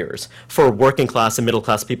barriers for working-class and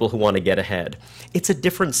middle-class people who want to get ahead? It's a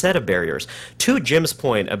different set of barriers. To Jim's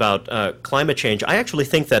point about climate change, I actually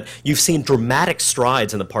think that you've seen dramatic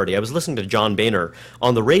strides in the party. I was listening to John Boehner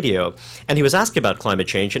on the radio, and he was asking about climate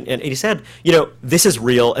change, and he said, this is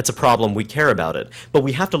real, it's a problem, we care about it. But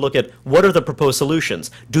we have to look at what are the proposed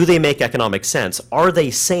solutions? Do they make economic sense? Are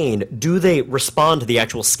they sane? Do they respond to the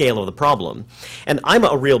actual scale of the problem? And I'm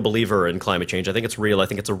a real believer in climate change. I think it's real. I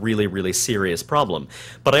think it's a really, really serious problem.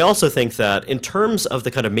 But I also think that in terms of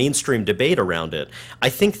the kind of mainstream debate around it, I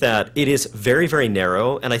think that it is very, very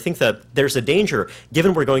narrow, and I think that there's a danger,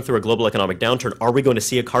 given we're going through a global economic downturn, are we going to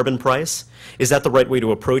see a carbon price? Is that the right way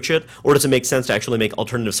to approach it? Or does it make sense to actually make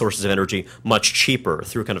alternative sources of energy much cheaper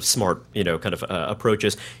through kind of smart,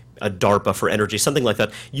 approaches, a DARPA for energy, something like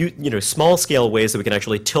that. Small-scale ways that we can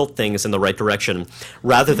actually tilt things in the right direction,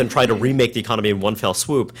 rather than try to remake the economy in one fell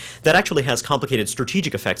swoop. That actually has complicated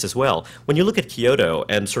strategic effects as well. When you look at Kyoto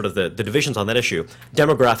and sort of the divisions on that issue,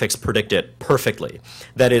 demographics predict it perfectly.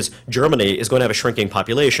 That is, Germany is going to have a shrinking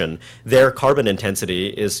population. Their carbon intensity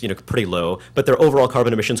is pretty low, but their overall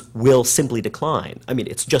carbon emissions will simply decline. I mean,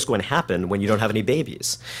 it's just going to happen when you don't have any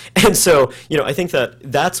babies. And so, I think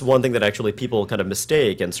that that's one thing that actually people kind of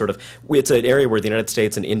mistake, and sort of it's an area where the United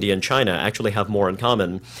States and India and China actually have more in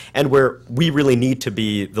common, and where we really need to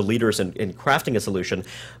be the leaders in crafting a solution,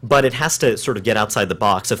 but it has to sort of get outside the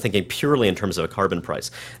box of thinking purely in terms of a carbon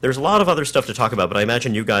price. There's a lot of other stuff to talk about, but I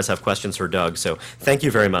imagine you guys have questions for Doug, so thank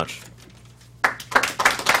you very much.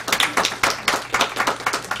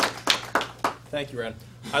 Thank you, Rand.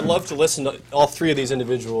 I'd love to listen to all three of these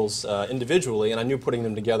individuals individually, and I knew putting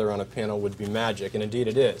them together on a panel would be magic, and indeed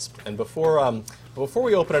it is. And before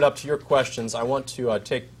we open it up to your questions, I want to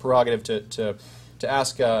take prerogative to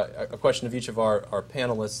ask a question of each of our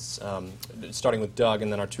panelists, starting with Doug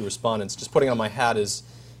and then our two respondents. Just putting on my hat is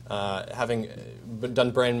having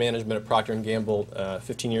done brand management at Procter & Gamble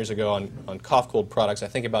 15 years ago on cough cold products. I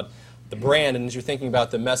think about the brand, and as you're thinking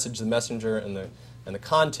about the message, the messenger, and the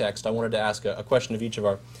context, I wanted to ask a question of each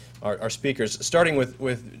of our speakers, starting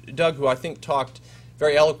with Doug, who I think talked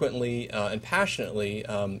very eloquently and passionately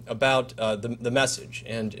about the message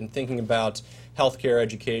and in thinking about healthcare,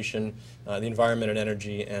 education, the environment and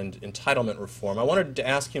energy, and entitlement reform. I wanted to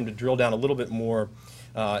ask him to drill down a little bit more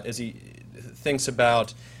as he thinks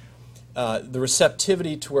about the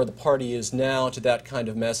receptivity to where the party is now to that kind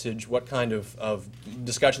of message, what kind of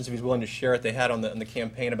discussions, if he's willing to share it, they had on the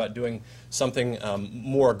campaign about doing something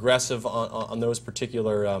more aggressive on those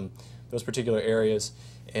particular areas,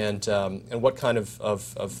 and what kind of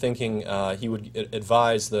thinking he would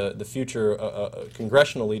advise the future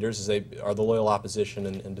congressional leaders as they are the loyal opposition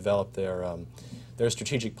and develop their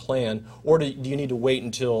strategic plan, or do you need to wait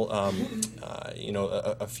until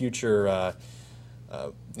a future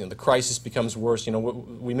the crisis becomes worse?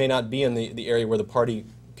 We may not be in the area where the party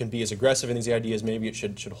can be as aggressive in these ideas. Maybe it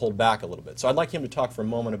should hold back a little bit. So I'd like him to talk for a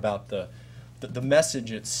moment about the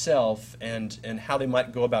message itself and how they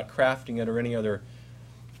might go about crafting it, or any other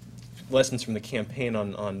lessons from the campaign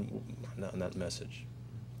on that message.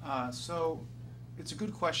 So it's a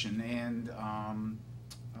good question, and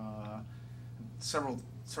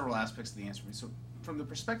several aspects of the answer. So from the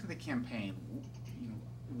perspective of the campaign,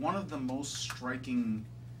 one of the most striking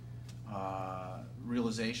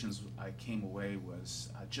realizations I came away was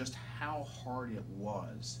just how hard it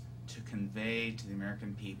was to convey to the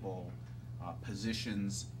American people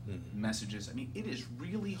positions, messages. I mean, it is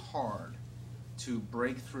really hard to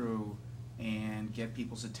break through and get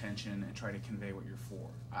people's attention and try to convey what you're for.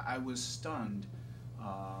 I was stunned.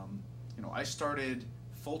 I started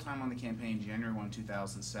full-time on the campaign January 1,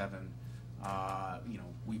 2007.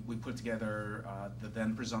 We put together the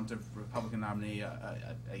then presumptive Republican nominee,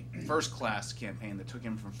 a first-class campaign that took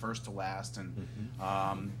him from first to last, and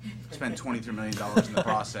spent $23 million in the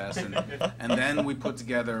process. And then we put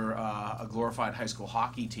together a glorified high school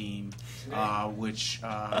hockey team, which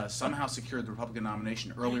somehow secured the Republican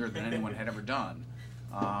nomination earlier than anyone had ever done.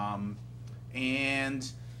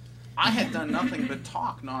 And I had done nothing but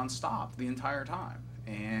talk nonstop the entire time.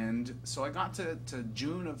 And so I got to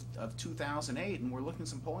June of 2008, and we're looking at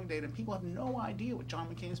some polling data, and people have no idea what John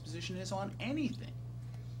McCain's position is on anything.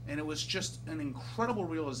 And it was just an incredible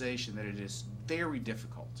realization that it is very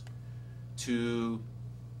difficult to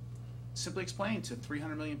simply explain to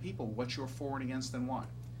 300 million people what you're for and against and why.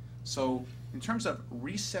 So in terms of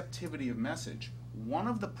receptivity of message, one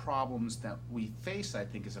of the problems that we face, I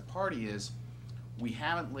think, as a party is we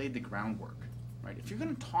haven't laid the groundwork, right? If you're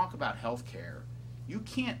going to talk about health care, you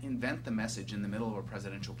can't invent the message in the middle of a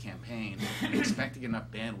presidential campaign and expect to get enough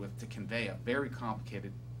bandwidth to convey a very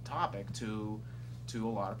complicated topic to a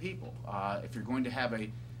lot of people. If you're going to have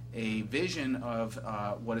a vision of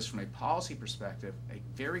what is, from a policy perspective, a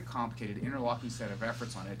very complicated interlocking set of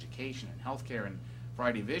efforts on education and healthcare and a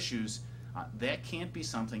variety of issues, that can't be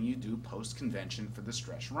something you do post-convention for the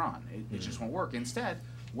stretch run. It just won't work. Instead,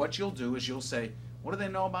 what you'll do is you'll say, what do they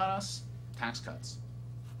know about us? Tax cuts.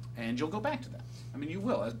 And you'll go back to that. I mean, you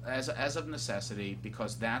will, as of necessity,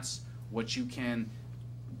 because that's what you can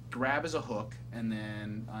grab as a hook and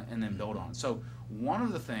then build on. So one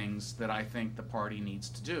of the things that I think the party needs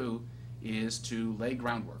to do is to lay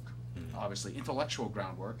groundwork, obviously intellectual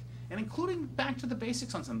groundwork, and including back to the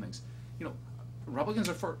basics on some things. Republicans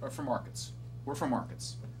are for markets. We're for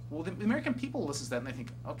markets. Well, the American people listen to that and they think,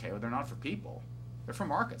 okay, well, they're not for people. They're for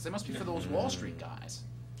markets. They must be for those Wall Street guys.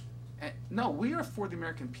 And no, we are for the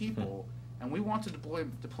American people. And we want to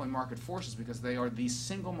deploy market forces because they are the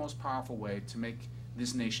single most powerful way to make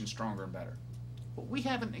this nation stronger and better. But we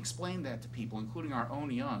haven't explained that to people, including our own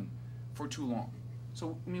young, for too long.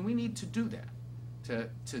 So, I mean, we need to do that,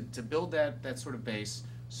 to build that sort of base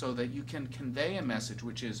so that you can convey a message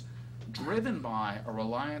which is driven by a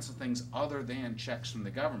reliance on things other than checks from the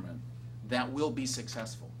government that will be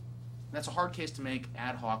successful. And that's a hard case to make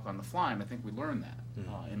ad hoc on the fly, and I think we learned that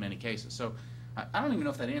in many cases. So I don't even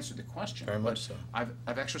know if that answered the question. Very much so. I've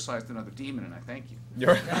exercised another demon, and I thank you.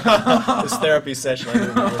 This therapy session, I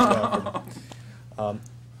didn't know.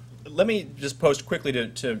 Let me just post quickly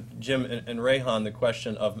to Jim and Rehan the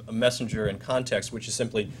question of a messenger and context, which is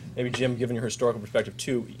simply, maybe Jim, given your historical perspective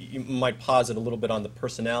too, you might posit a little bit on the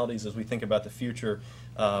personalities as we think about the future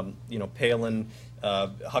Palin,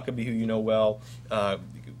 Huckabee, who you know well,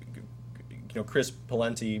 Chris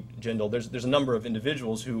Palenti, Jindal. There's a number of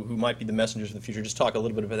individuals who might be the messengers of the future. Just talk a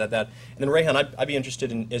little bit about that. And then Rayhan, I'd be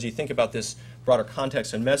interested in, as you think about this broader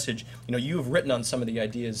context and message, you've written on some of the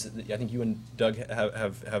ideas that I think you and Doug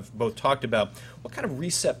have both talked about. What kind of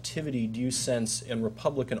receptivity do you sense in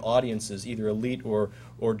Republican audiences, either elite or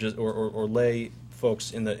lay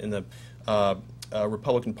folks in the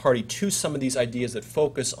Republican Party, to some of these ideas that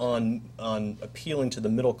focus on appealing to the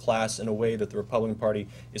middle class in a way that the Republican Party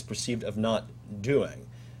is perceived of not doing?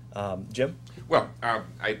 Jim? Well,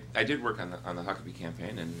 I did work on the Huckabee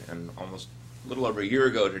campaign, and almost a little over a year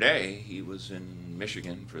ago today, he was in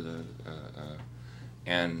Michigan for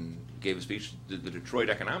and gave a speech to the Detroit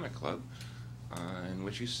Economic Club, in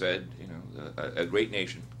which he said, a great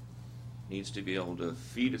nation needs to be able to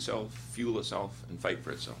feed itself, fuel itself, and fight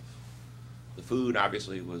for itself. The food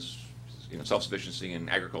obviously was, self-sufficiency in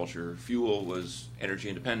agriculture. Fuel was energy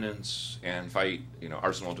independence, and fight,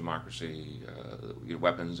 arsenal democracy,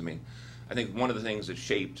 weapons. I think one of the things that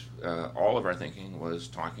shaped all of our thinking was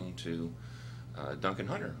talking to Duncan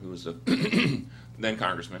Hunter, who was the then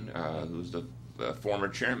congressman, who was the former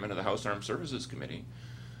chairman of the House Armed Services Committee,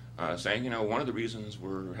 saying, one of the reasons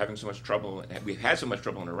we're having so much trouble, we've had so much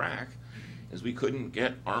trouble in Iraq, is we couldn't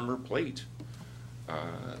get armor plate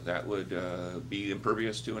that would be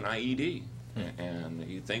impervious to an IED. And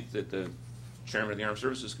you'd think that the chairman of the Armed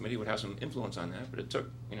Services Committee would have some influence on that, but it took,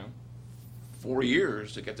 4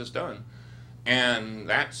 years to get this done. And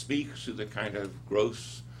that speaks to the kind of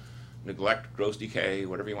gross neglect, gross decay,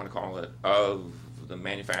 whatever you want to call it, of the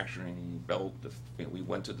manufacturing belt. We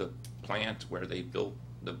went to the plant where they built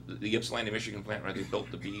the Ypsilanti, Michigan plant where they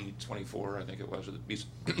built the B-24, I think it was, or the B.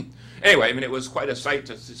 Anyway, it was quite a sight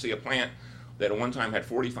to see a plant that at one time had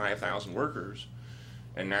 45,000 workers,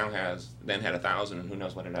 and now had 1,000, and who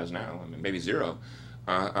knows what it has now? Maybe zero.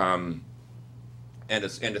 And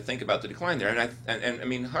to think about the decline there, and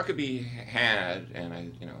Huckabee had,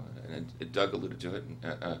 and Doug alluded to it,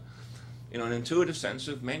 an intuitive sense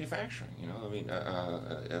of manufacturing.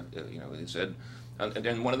 He said, and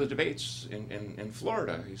then one of the debates in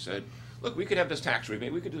Florida, he said, look, we could have this tax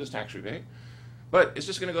rebate, we could do this tax rebate, but it's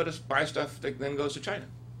just going to go to buy stuff that then goes to China.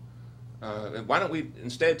 Why don't we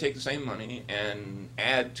instead take the same money and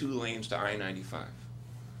add 2 lanes to I-95,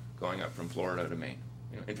 going up from Florida to Maine?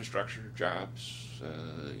 Infrastructure, jobs,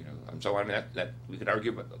 and so on. That we could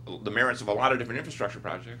argue about the merits of a lot of different infrastructure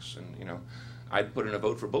projects, and I'd put in a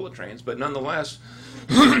vote for bullet trains, but nonetheless,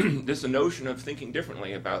 this the notion of thinking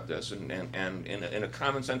differently about this, and in a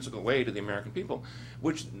commonsensical way to the American people,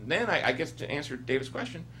 which then I guess to answer David's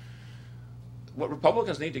question, what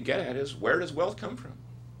Republicans need to get at is, where does wealth come from?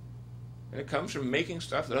 And it comes from making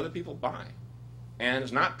stuff that other people buy. And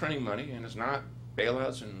it's not printing money, and it's not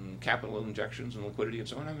bailouts and capital injections and liquidity and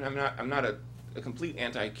so on. I'm not a complete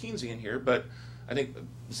anti-Keynesian here, but I think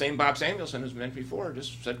the same Bob Samuelson who's mentioned before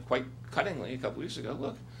just said quite cuttingly a couple weeks ago,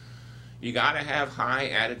 look, you got to have high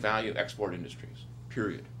added value export industries,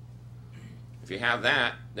 period. If you have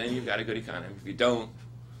that, then you've got a good economy. If you don't,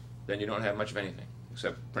 then you don't have much of anything,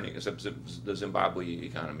 except the Zimbabwe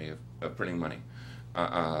economy of printing money.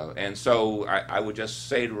 And so I would just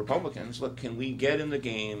say to Republicans, look, can we get in the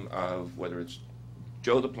game of, whether it's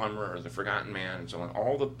Joe the plumber or the forgotten man and so on,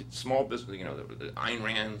 all the small business, the Ayn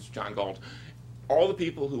Rand's, John Galt, all the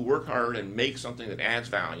people who work hard and make something that adds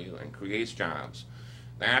value and creates jobs,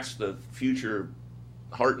 that's the future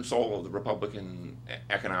heart and soul of the Republican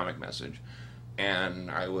economic message. And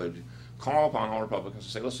I would call upon all Republicans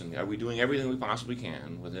to say, listen, are we doing everything we possibly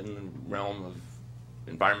can within the realm of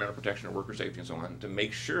environmental protection or worker safety and so on, to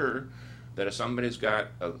make sure that if somebody's got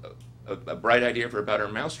a bright idea for a better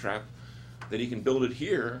mousetrap, that he can build it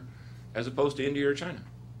here as opposed to India or China.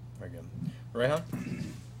 Very good. Rayhan?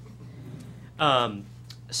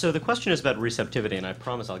 So the question is about receptivity, and I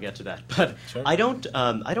promise I'll get to that. But sure. I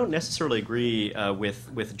don't necessarily agree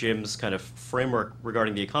with Jim's kind of framework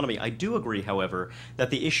regarding the economy. I do agree, however, that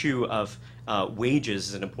the issue of wages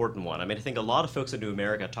is an important one. I think a lot of folks in New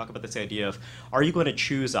America talk about this idea of, are you going to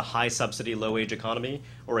choose a high subsidy, low wage economy,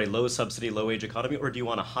 or a low subsidy, low wage economy, or do you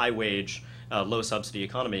want a high wage, low subsidy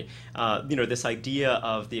economy? This idea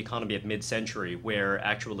of the economy of mid-century, where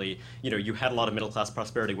actually, you had a lot of middle class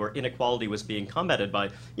prosperity, where inequality was being combated by,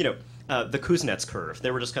 the Kuznets curve.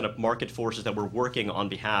 They were just kind of market forces that were working on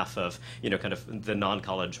behalf of, kind of the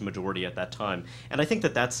non-college majority at that time. And I think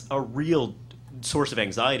that that's a real source of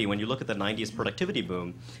anxiety when you look at the 90s productivity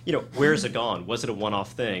boom. Where's it gone? Was it a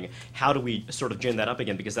one-off thing? How do we sort of gin that up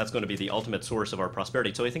again? Because that's going to be the ultimate source of our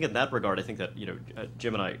prosperity. So I think in that regard, I think that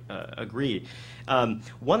Jim and I agree.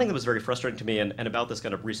 One thing that was very frustrating to me, and about this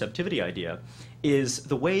kind of receptivity idea, is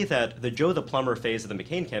the way that the Joe the Plumber phase of the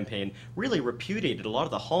McCain campaign really repudiated a lot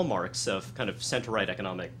of the hallmarks of kind of center-right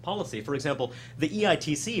economic policy. For example, the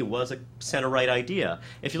EITC was a center-right idea.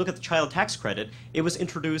 If you look at the child tax credit, it was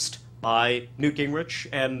introduced by Newt Gingrich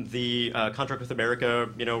and the Contract with America,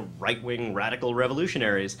 right-wing radical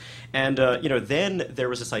revolutionaries. And, then there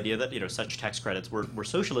was this idea that, such tax credits were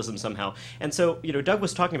socialism somehow. And so, Doug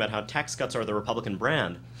was talking about how tax cuts are the Republican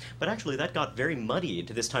brand. But actually, that got very muddied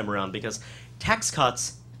this time around because tax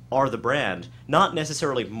cuts are the brand, not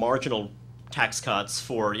necessarily marginal tax cuts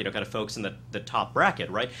for kind of folks in the top bracket,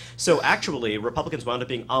 right? So actually, Republicans wound up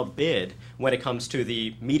being outbid when it comes to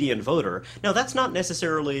the median voter. Now, that's not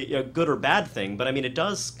necessarily a good or bad thing, but I mean, it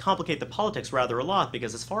does complicate the politics rather a lot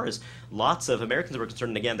because as far as lots of Americans were concerned,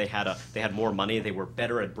 and again, they had more money, they were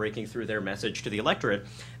better at breaking through their message to the electorate.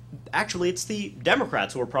 Actually, it's the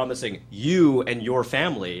Democrats who are promising you and your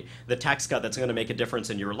family the tax cut that's going to make a difference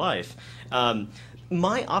in your life.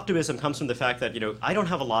 My optimism comes from the fact that, I don't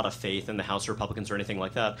have a lot of faith in the House Republicans or anything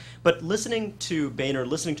like that, but listening to Boehner,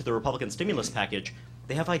 listening to the Republican stimulus package,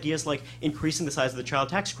 they have ideas like increasing the size of the child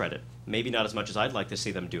tax credit. Maybe not as much as I'd like to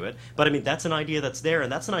see them do it, but I mean, that's an idea that's there,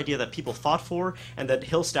 and that's an idea that people fought for, and that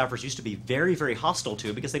Hill staffers used to be very, very hostile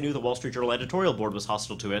to because they knew the Wall Street Journal editorial board was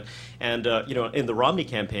hostile to it. And, in the Romney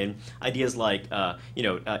campaign, ideas like,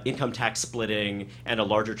 income tax splitting and a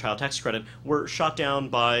larger child tax credit were shot down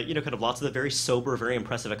by, kind of lots of the very sober, very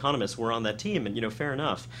impressive economists who were on that team, and, fair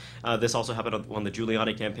enough. This also happened on the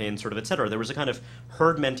Giuliani campaign, sort of, et cetera. There was a kind of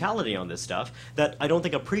herd mentality on this stuff that I don't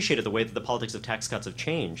think appreciated the way that the politics of tax cuts have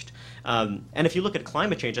changed. And if you look at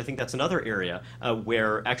climate change, I think that's another area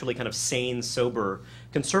where actually kind of sane, sober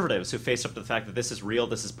conservatives who face up to the fact that this is real,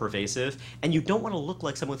 this is pervasive, and you don't want to look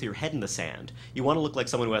like someone with your head in the sand. You want to look like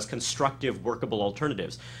someone who has constructive, workable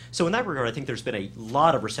alternatives. So in that regard, I think there's been a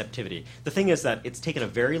lot of receptivity. The thing is that it's taken a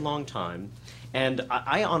very long time, and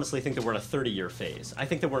I honestly think that we're in a 30-year phase. I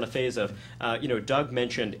think that we're in a phase of, Doug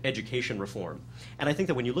mentioned education reform. And I think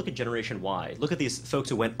that when you look at Generation Y, look at these folks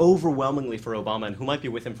who went overwhelmingly for Obama and who might be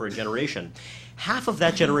with him for a generation, half of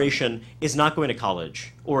that generation is not going to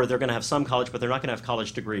college, or they're going to have some college, but they're not going to have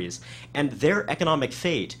college degrees. And their economic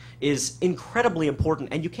fate is incredibly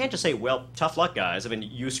important. And you can't just say, well, tough luck, guys. I mean,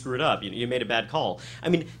 you screwed up. You made a bad call. I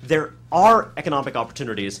mean, there are economic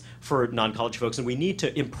opportunities for non-college folks, and we need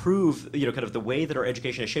to improve, kind of the way that our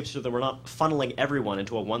education is shaped so that we're not funneling everyone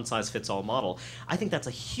into a one-size-fits-all model. I think that's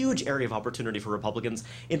a huge area of opportunity for Republicans,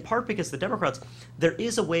 in part because the Democrats, there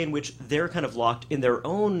is a way in which they're kind of locked in their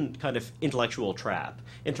own kind of intellectual trap,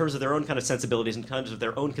 in terms of their own kind of sensibilities and kind of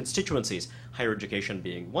their own constituencies, higher education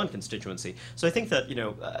being one constituency. So I think that,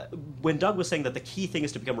 when Doug was saying that the key thing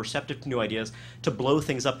is to become receptive to new ideas, to blow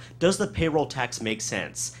things up, does the payroll tax make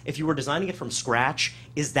sense? If you were designing it from scratch,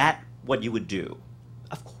 is that what you would do?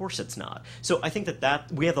 Of course it's not. So I think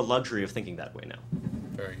that we have the luxury of thinking that way now.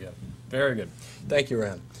 Very good. Very good. Thank you,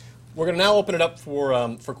 Ram. We're going to now open it up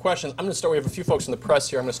for questions. I'm going to start. We have a few folks in the press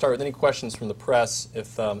here. I'm going to start with any questions from the press,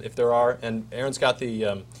 if there are. And Aaron's got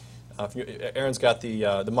the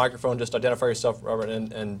microphone. Just identify yourself, Robert,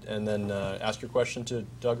 and then ask your question to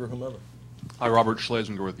Doug or whomever. Hi, Robert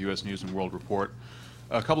Schlesinger with U.S. News and World Report.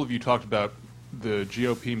 A couple of you talked about the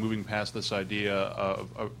GOP moving past this idea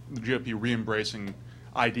of the GOP re-embracing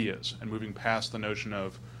ideas and moving past the notion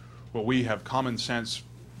of, well, we have common sense,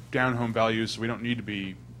 down-home values, so we don't need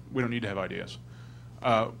to have ideas.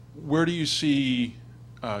 Where do you see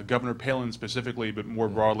Governor Palin specifically, but more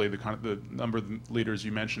broadly, the number of leaders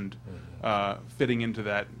you mentioned, fitting into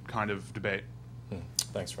that kind of debate?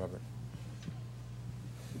 Thanks, Robert.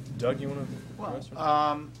 Doug, you want to? Well, I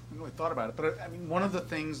haven't really thought about it, but I mean, one of the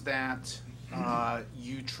things that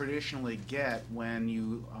you traditionally get when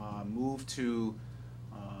you move to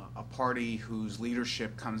a party whose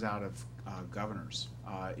leadership comes out of governors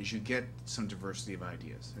is you get some diversity of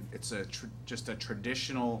ideas. It's just a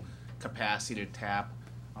traditional capacity to tap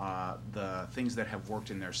the things that have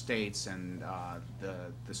worked in their states and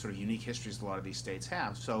the sort of unique histories a lot of these states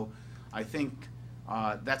have. So I think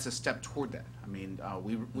that's a step toward that. I mean,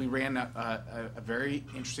 we ran a very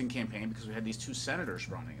interesting campaign because we had these two senators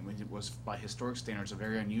running. I mean, it was, by historic standards, a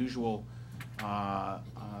very unusual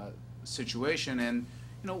situation. And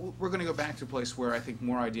we're going to go back to a place where I think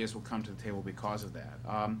more ideas will come to the table because of that.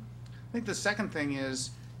 I think the second thing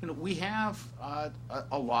is, we have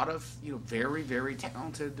a lot of very, very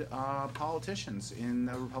talented politicians in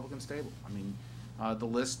the Republican stable. I mean, the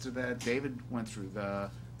list that David went through, the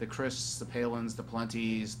Chris, the Palins, the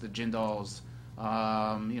Palentis, the Jindals,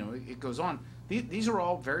 it goes on. These are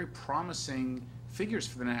all very promising figures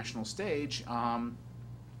for the national stage,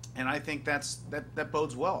 and I think that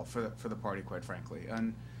bodes well for the party, quite frankly.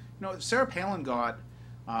 And Sarah Palin got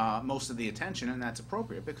most of the attention, and that's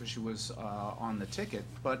appropriate because she was on the ticket.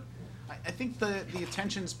 But I think the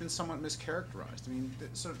attention's been somewhat mischaracterized. I mean,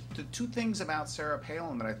 the two things about Sarah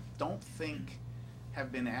Palin that I don't think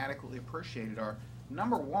have been adequately appreciated are,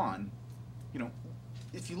 number one,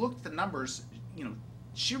 if you look at the numbers,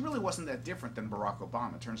 she really wasn't that different than Barack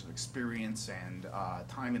Obama in terms of experience and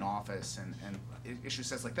time in office and issues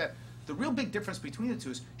sets like that. The real big difference between the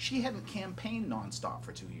two is she hadn't campaigned nonstop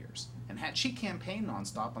for 2 years. And had she campaigned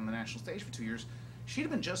nonstop on the national stage for 2 years, she'd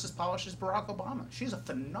have been just as polished as Barack Obama. She's a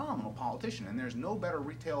phenomenal politician, and there's no better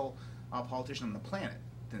retail politician on the planet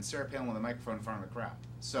than Sarah Palin with a microphone in front of the crowd.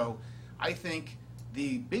 So I think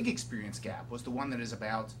the big experience gap was the one that is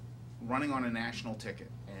about running on a national ticket.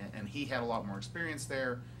 And he had a lot more experience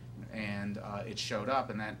there, and it showed up,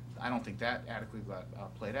 and that I don't think that adequately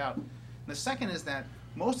got played out. And the second is that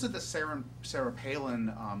most of the Sarah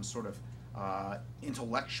Palin sort of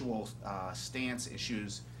intellectual stance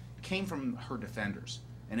issues came from her defenders.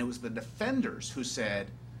 And it was the defenders who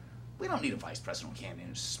said, we don't need a vice presidential candidate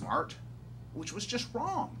who's smart, which was just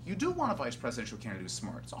wrong. You do want a vice presidential candidate who's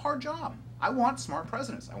smart. It's a hard job. I want smart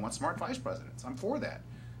presidents. I want smart vice presidents. I'm for that.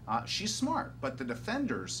 She's smart, but the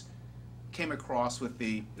defenders came across with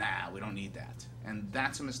the, nah, we don't need that. And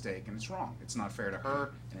that's a mistake, and it's wrong. It's not fair to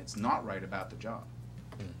her, and it's not right about the job.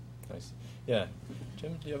 Nice. Yeah.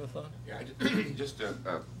 Jim, do you have a thought? Yeah, just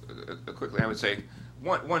quickly, I would say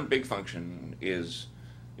one big function is,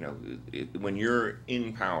 when you're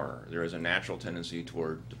in power, there is a natural tendency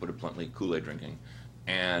toward, to put it bluntly, Kool-Aid drinking,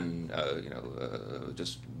 and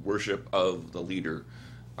just worship of the leader.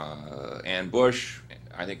 And Bush,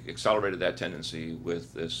 I think, accelerated that tendency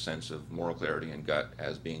with this sense of moral clarity and gut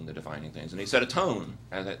as being the defining things. And he set a tone,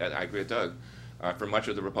 and I agree with Doug, for much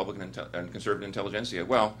of the Republican and conservative intelligentsia.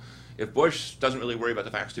 Well, if Bush doesn't really worry about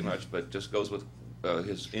the facts too much, but just goes with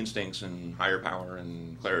his instincts and higher power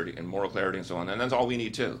and clarity and moral clarity and so on, then that's all we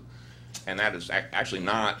need too. And that is actually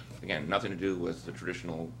not, again, nothing to do with the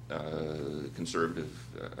traditional conservative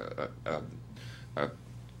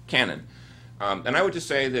canon. And I would just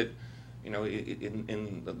say that,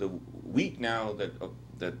 in the week now that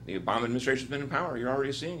the Obama administration has been in power, you're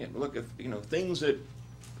already seeing it. Look, if things that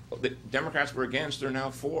Democrats were against, they're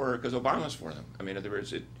now for because Obama's for them. I mean,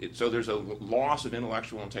 so there's a loss of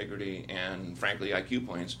intellectual integrity and, frankly, IQ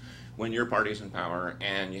points when your party's in power,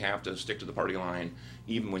 and you have to stick to the party line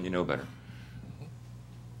even when you know better.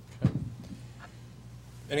 Okay.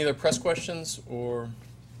 Any other press questions, or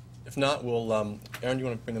if not, we'll Aaron, do you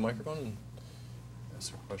want to bring the microphone and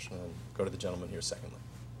ask a question, and go to the gentleman here secondly.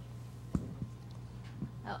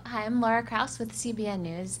 Oh, hi, I'm Laura Krause with CBN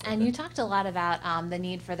News, and you talked a lot about the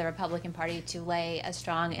need for the Republican Party to lay a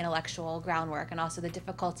strong intellectual groundwork and also the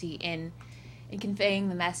difficulty in conveying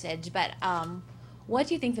the message. But what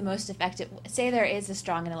do you think the most effective, say there is a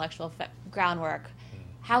strong intellectual groundwork,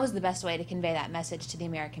 how is the best way to convey that message to the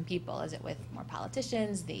American people? Is it with more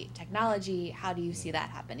politicians, the technology? How do you see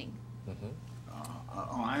that happening?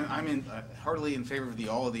 I'm heartily in favor of the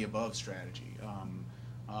all of the above strategy.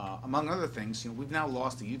 Among other things, we've now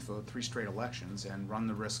lost the youth vote 3 straight elections and run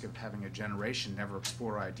the risk of having a generation never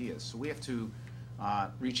explore ideas. So we have to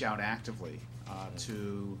reach out actively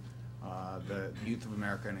to the youth of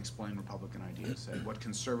America and explain Republican ideas and what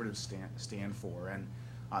conservatives stand for. And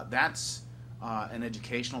that's an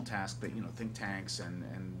educational task that think tanks and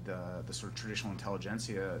the sort of traditional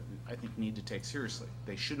intelligentsia, I think, need to take seriously.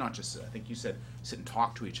 They should not just I think you said sit and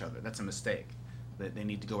talk to each other. That's a mistake. They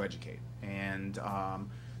need to go educate. And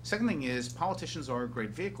second thing is, politicians are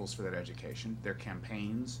great vehicles for that education. Their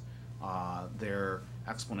campaigns, their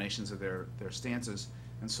explanations of their stances.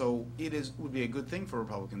 And so would be a good thing for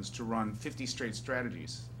Republicans to run 50 state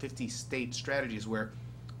strategies where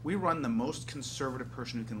we run the most conservative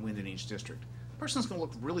person who can win in each district. The person's going to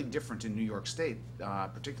look really different in New York State,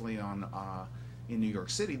 particularly in New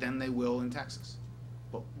York City, than they will in Texas.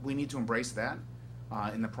 But we need to embrace that.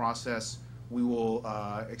 In the process, we will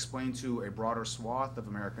explain to a broader swath of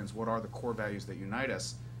Americans what are the core values that unite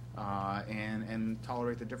us, and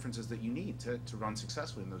tolerate the differences that you need to run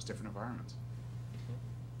successfully in those different environments.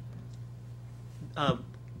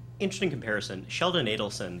 interesting comparison. Sheldon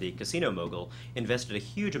Adelson, the casino mogul, invested a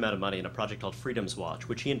huge amount of money in a project called Freedom's Watch,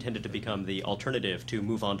 which he intended to become the alternative to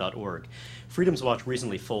MoveOn.org. Freedom's Watch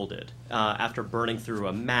recently folded after burning through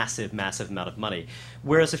a massive, massive amount of money.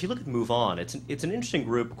 Whereas if you look at MoveOn, it's an interesting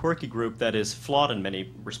group, a quirky group that is flawed in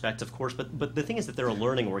many respects, of course, but the thing is that they're a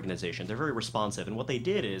learning organization. They're very responsive, and what they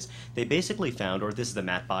did is they basically found, or this is the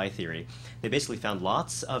Matt Bai theory, they basically found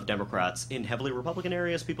lots of Democrats in heavily Republican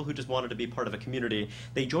areas, people who just wanted to be part of a community.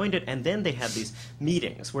 They joined it, and then they had these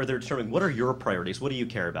meetings where they're determining what are your priorities, what do you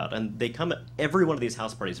care about, and they come at every one of these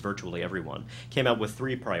house parties, virtually everyone, came out with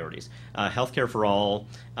 3 priorities: healthcare for all,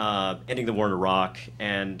 ending the war in Iraq,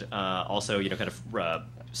 and also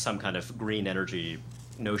some kind of green energy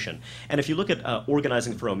notion. And if you look at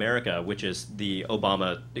Organizing for America, which is the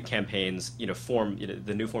Obama campaign's form,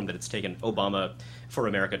 the new form that it's taken, Obama for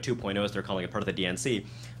America 2.0, as they're calling it, part of the DNC,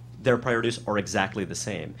 their priorities are exactly the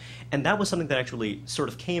same. And that was something that actually sort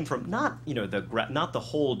of came from not the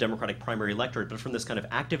whole Democratic primary electorate, but from this kind of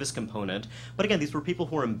activist component. But again, these were people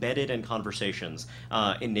who were embedded in conversations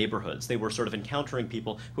in neighborhoods. They were sort of encountering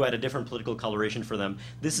people who had a different political coloration for them.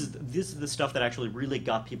 This is the stuff that actually really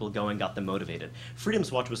got people going, got them motivated.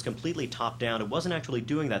 Freedom's Watch was completely top-down. It wasn't actually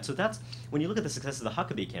doing that. So that's, when you look at the success of the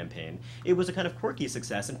Huckabee campaign, it was a kind of quirky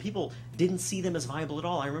success, and people didn't see them as viable at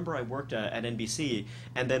all. I remember I worked at NBC,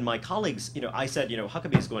 and then my colleagues, I said,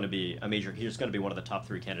 Huckabee is going to be a major, he's going to be one of the top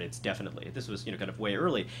 3 candidates, definitely. This was, kind of way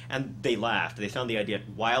early, and they laughed. They found the idea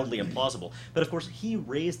wildly implausible. But of course, he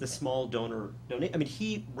raised the small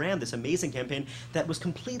he ran this amazing campaign that was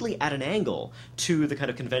completely at an angle to the kind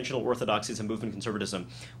of conventional orthodoxies of movement conservatism.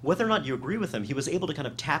 Whether or not you agree with him, he was able to kind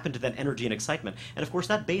of tap into that energy and excitement. And of course,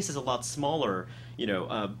 that base is a lot smaller,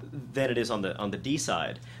 than it is on the D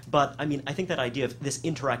side. But I think that idea of this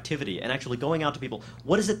interactivity and actually going out to people,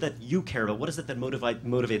 what is it that you care about? What is it that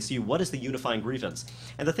motivates you? What is the unifying grievance?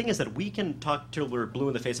 And the thing is that we can talk till we're blue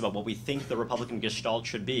in the face about what we think the Republican gestalt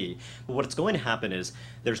should be, but what's going to happen is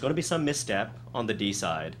there's going to be some misstep on the D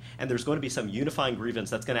side, and there's going to be some unifying grievance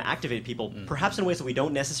that's going to activate people, perhaps in ways that we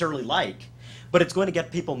don't necessarily like, but it's going to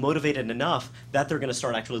get people motivated enough that they're going to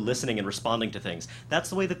start actually listening and responding to things. That's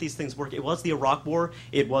the way that these things work. It was the Iraq War.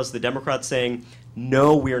 It was the Democrats saying,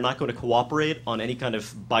 no, we are not going to cooperate on any kind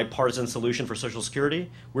of bipartisan solution for Social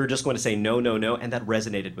Security. We're just going to say no, no, no, and that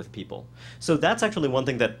resonated with people. So that's actually one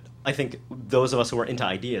thing that I think those of us who are into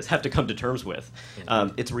ideas have to come to terms with.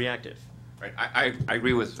 It's reactive. Right. I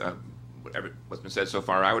agree with what's been said so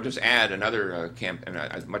far. I would just add another campaign,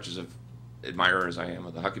 as much as an admirer as I am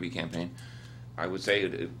of the Huckabee campaign, I would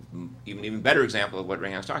say even better example of what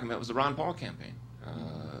Raina was talking about was the Ron Paul campaign.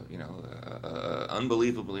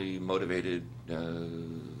 Unbelievably motivated,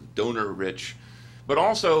 donor-rich, but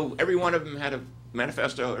also every one of them had a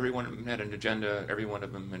manifesto, every one of them had an agenda, every one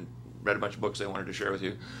of them had read a bunch of books they wanted to share with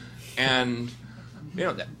you. And,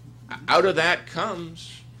 out of that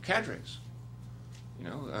comes cadres.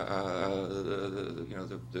 The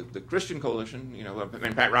Christian coalition,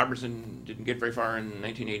 and Pat Robertson didn't get very far in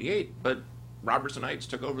 1988, but Robertsonites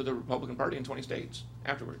took over the Republican Party in 20 states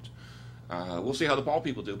afterwards. We'll see how the Paul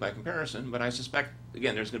people do by comparison, but I suspect,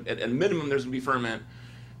 again, at a minimum, there's going to be ferment.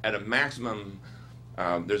 At a maximum,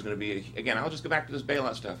 there's going to be, again, I'll just go back to this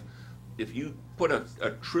bailout stuff. If you put a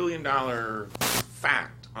 $1 trillion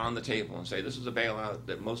fact on the table and say this is a bailout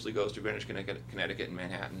that mostly goes to Greenwich, Connecticut, and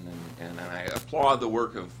Manhattan, and I applaud the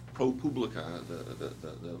work of ProPublica,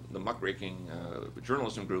 the muckraking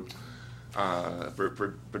journalism group,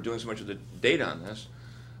 for doing so much of the data on this,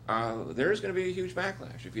 there's going to be a huge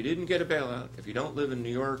backlash. If you didn't get a bailout, if you don't live in New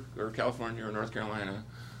York or California or North Carolina,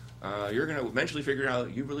 you're going to eventually figure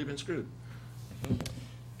out you've really been screwed.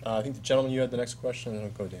 I think the gentleman, you had the next question, and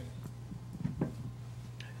then we'll go Danny.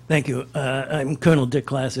 Thank you. I'm Colonel Dick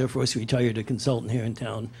Class, Air Force retired, a consultant here in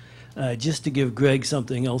town. Just to give Greg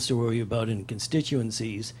something else to worry about in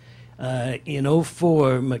constituencies, in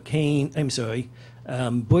 '04,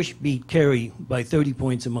 Bush beat Kerry by 30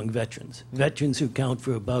 points among veterans. Veterans who count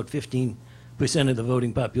for about 15% of the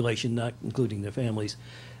voting population, not including their families.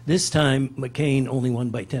 This time, McCain only won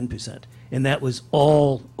by 10%, and that was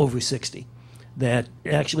all over 60. That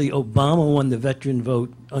actually Obama won the veteran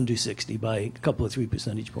vote under 60 by a couple of 3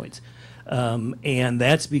 percentage points. And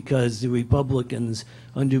that's because the Republicans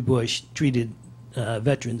under Bush treated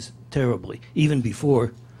veterans terribly, even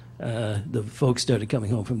before the folks started coming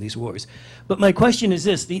home from these wars. But my question is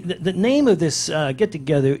this. The name of this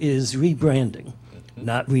get-together is rebranding,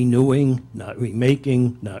 not renewing, not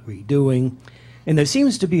remaking, not redoing. And there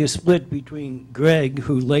seems to be a split between Greg,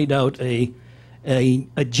 who laid out a new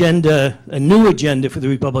agenda for the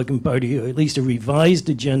Republican Party, or at least a revised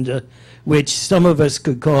agenda, which some of us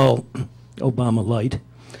could call Obama light,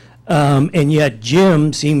 And yet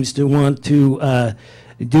Jim seems to want to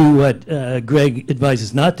do what Greg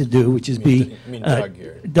advises not to do, which is You mean Doug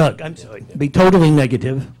here. Doug, I'm sorry, be totally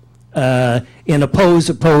negative, and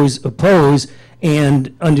oppose,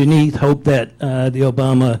 and underneath hope that the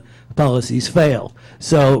Obama policies fail.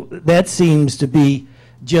 So that seems to be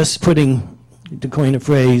just putting, to coin a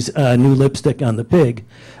phrase, new lipstick on the pig,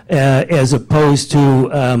 as opposed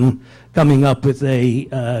to coming up with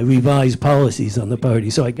a revised policies on the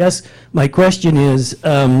party. So I guess my question is,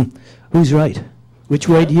 who's right? Which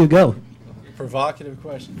way do you go? Provocative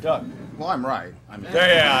question. Doug. Well, I'm right. I mean, There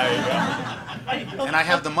you go. and I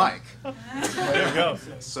have the mic. There you go.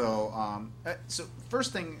 So, so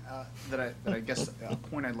first thing that I guess a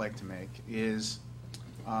point I'd like to make is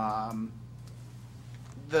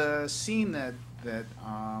the scene that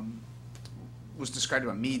was described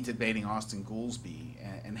about me debating Austin Goolsbee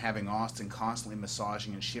and having Austin constantly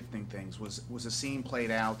massaging and shifting things was a scene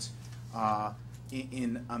played out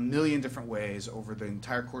in a million different ways over the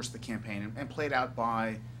entire course of the campaign, and played out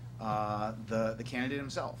by the candidate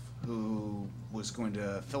himself, who was going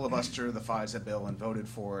to filibuster the FISA bill and voted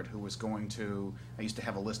for it, who was going to, I used to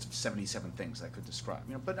have a list of 77 things I could describe.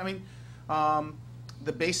 But I mean,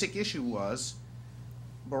 the basic issue was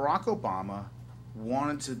Barack Obama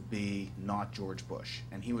wanted to be not George Bush,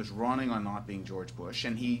 and he was running on not being George Bush,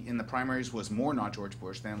 and he, in the primaries, was more not George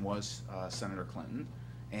Bush than was Senator Clinton.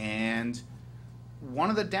 And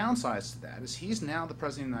one of the downsides to that is he's now the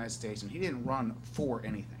President of the United States, and he didn't run for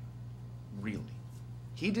anything, really.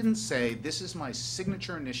 He didn't say, this is my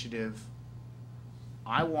signature initiative,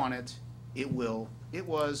 I want it, it will. It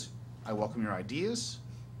was, I welcome your ideas,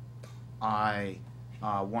 I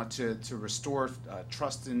want to restore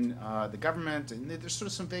trust in the government, and there's sort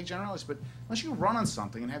of some vague generalities, but unless you run on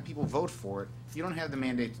something and have people vote for it, you don't have the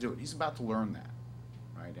mandate to do it. He's about to learn that,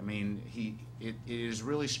 right? I mean, it is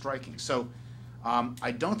really striking. So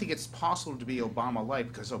I don't think it's possible to be Obama-light,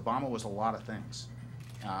 because Obama was a lot of things.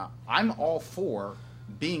 I'm all for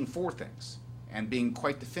being for things and being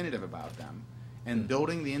quite definitive about them and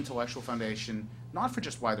building the intellectual foundation, not for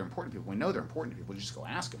just why they're important to people. We know they're important to people. You just go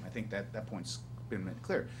ask them. I think that point's been made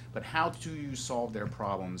clear. But how do you solve their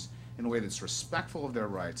problems in a way that's respectful of their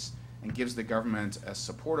rights and gives the government a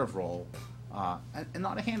supportive role and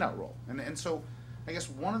not a handout role? And so I guess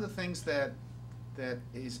one of the things that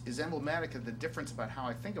is emblematic of the difference about how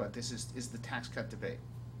I think about this is the tax cut debate.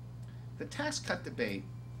 The tax cut debate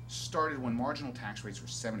started when marginal tax rates were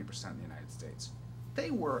 70% in the United States.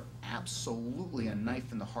 They were absolutely a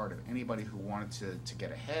knife in the heart of anybody who wanted to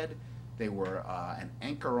get ahead. They were an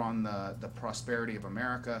anchor on the prosperity of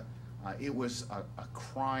America. It was a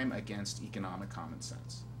crime against economic common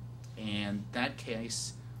sense. And that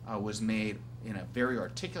case was made in a very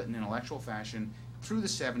articulate and intellectual fashion through the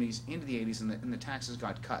 70s, into the 80s, and the taxes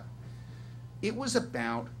got cut. It was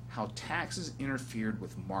about how taxes interfered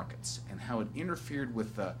with markets and how it interfered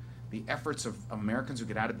with the efforts of Americans who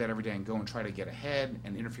get out of bed every day and go and try to get ahead,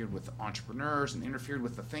 and interfered with entrepreneurs, and interfered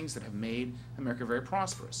with the things that have made America very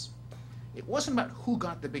prosperous. It wasn't about who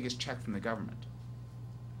got the biggest check from the government.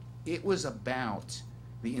 It was about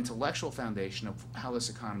the intellectual foundation of how this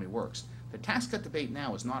economy works. The tax cut debate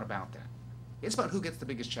now is not about that. It's about who gets the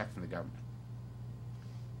biggest check from the government.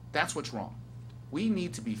 That's what's wrong. We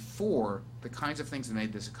need to be for the kinds of things that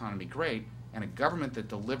made this economy great, and a government that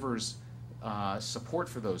delivers support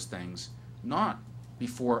for those things, not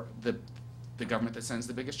before the government that sends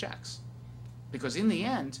the biggest checks. Because in the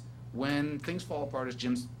end, when things fall apart as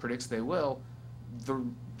Jim predicts they will,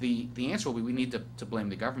 the answer will be we need to blame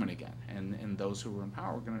the government again, and those who are in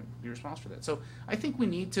power are going to be responsible for that. So I think we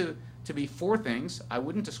need to be for things. I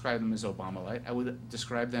wouldn't describe them as Obama-lite. I would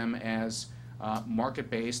describe them as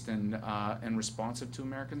market-based and responsive to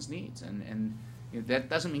Americans' needs. And that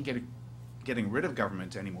doesn't mean getting rid of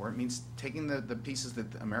government anymore. It means taking the pieces that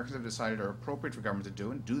Americans have decided are appropriate for government to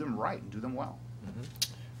do and do them right and do them well.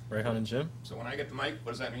 Mm-hmm. Rayhan and Jim? So when I get the mic,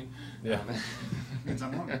 what does that mean? Yeah. Means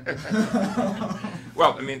I'm wrong.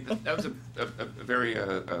 Well, I mean, that was a very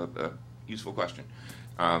useful question.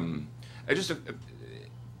 I just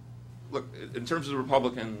look, in terms of the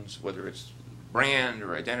Republicans, whether it's brand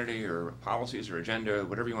or identity or policies or agenda,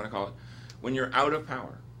 whatever you want to call it, when you're out of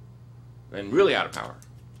power, and really out of power,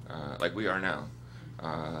 like we are now,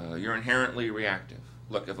 you're inherently reactive.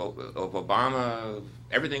 Look, if Obama,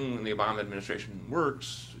 everything in the Obama administration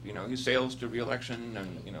works, he sails to re-election,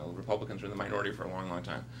 and Republicans are in the minority for a long, long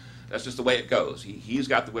time. That's just the way it goes. He's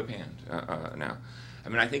got the whip hand now. I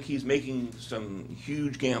mean, I think he's making some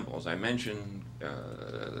huge gambles. I mentioned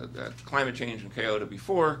climate change in Kyoto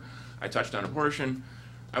before. I touched on abortion.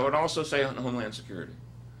 I would also say on Homeland Security.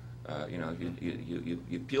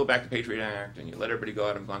 You peel back the Patriot Act and you let everybody go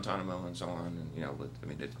out of Guantanamo and so on. And I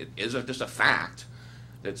mean, it is just a fact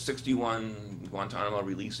that 61 Guantanamo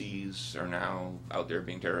releasees are now out there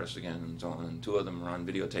being terrorists again and so on. And 2 of them are on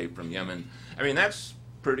videotape from Yemen. I mean, that's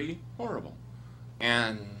pretty horrible.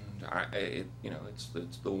 And it's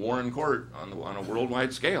the war in court on a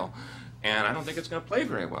worldwide scale, and I don't think it's going to play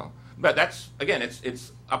very well. But that's, again,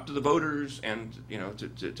 it's up to the voters and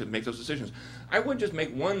to make those decisions. I would just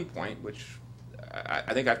make one point, which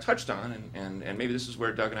I think I've touched on, and maybe this is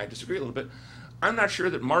where Doug and I disagree a little bit. I'm not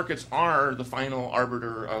sure that markets are the final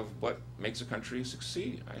arbiter of what makes a country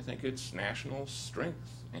succeed. I think it's national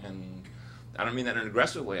strength, and I don't mean that in an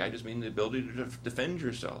aggressive way. I just mean the ability to defend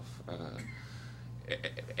yourself.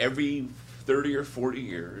 Every 30 or 40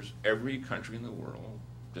 years, every country in the world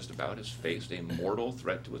just about has faced a mortal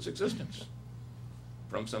threat to its existence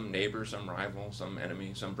from some neighbor, some rival, some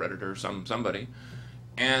enemy, some predator, somebody,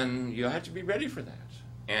 and you have to be ready for that.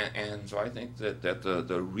 And so I think that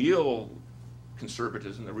the real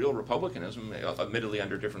conservatism, the real republicanism, admittedly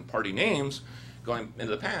under different party names, going into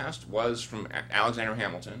the past, was from Alexander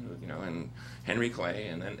Hamilton, and Henry Clay,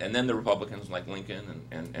 and then the Republicans like Lincoln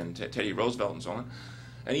and Teddy Roosevelt and so on,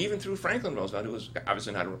 and even through Franklin Roosevelt, who was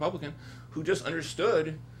obviously not a Republican, who just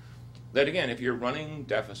understood that, again, if you're running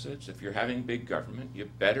deficits, if you're having big government, you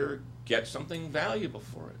better get something valuable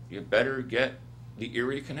for it. You better get the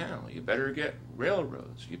Erie Canal. You better get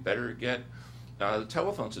railroads. You better get the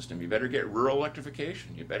telephone system. You better get rural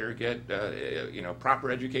electrification. You better get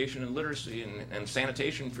proper education and literacy and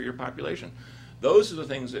sanitation for your population. Those are the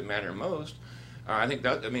things that matter most. I think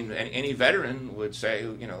that, any veteran would say,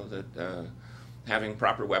 that having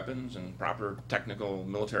proper weapons and proper technical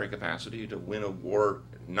military capacity to win a war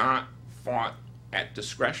not fought at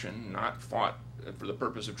discretion, not fought for the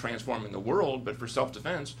purpose of transforming the world, but for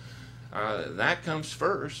self-defense, that comes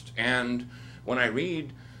first. And when I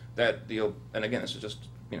read that and again, this is just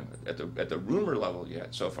at the rumor level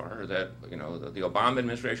yet so far, that the Obama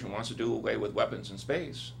administration wants to do away with weapons in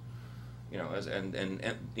space,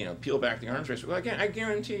 and peel back the arms race. Well, again, I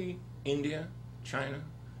guarantee India, China,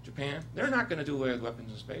 Japan, they're not going to do away with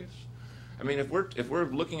weapons in space. I mean, if we're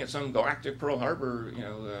looking at some galactic Pearl Harbor,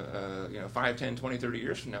 5, 10, 20, 30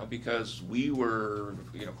 years from now, because we were,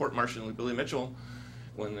 court-martialing Billy Mitchell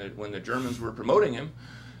when the Germans were promoting him,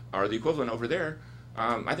 or the equivalent over there,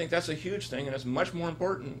 I think that's a huge thing, and it's much more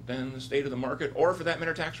important than the state of the market, or for that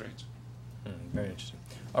matter, tax rates. Very interesting.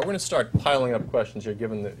 We're going to start piling up questions here,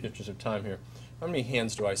 given the interest of time here. How many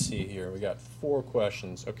hands do I see here? We got 4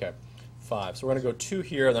 questions. Okay. 5. So we're going to go 2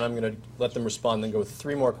 here, then I'm going to let them respond, then go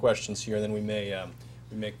 3 more questions here, and then we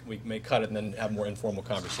may cut it and then have more informal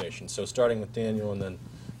conversation. So starting with Daniel and then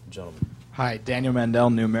the gentleman. Hi, Daniel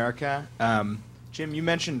Mandel, New America. Jim, you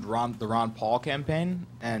mentioned the Ron Paul campaign,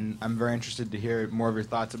 and I'm very interested to hear more of your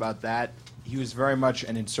thoughts about that. He was very much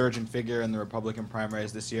an insurgent figure in the Republican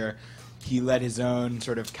primaries this year. He led his own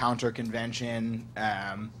sort of counter-convention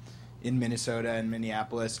in Minnesota and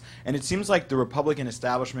Minneapolis, and it seems like the Republican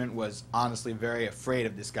establishment was honestly very afraid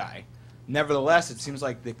of this guy. Nevertheless, it seems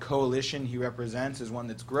like the coalition he represents is one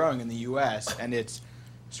that's growing in the U.S., and it's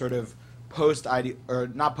sort of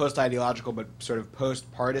not post-ideological, but sort of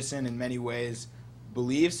post-partisan in many ways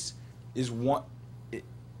beliefs it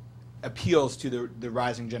appeals to the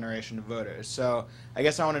rising generation of voters. So I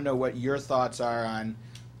guess I want to know what your thoughts are on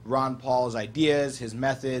Ron Paul's ideas, his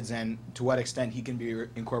methods, and to what extent he can be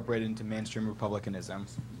incorporated into mainstream republicanism.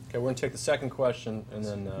 Okay, we're going to take the second question, and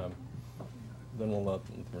then we'll let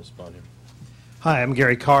them respond here. Hi, I'm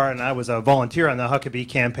Gary Carr, and I was a volunteer on the Huckabee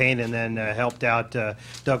campaign and then helped out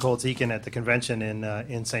Doug Holtz-Eakin at the convention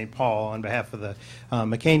in St. Paul on behalf of the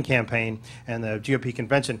McCain campaign and the GOP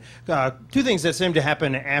convention. 2 things that seem to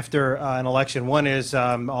happen after an election. One is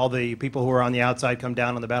all the people who are on the outside come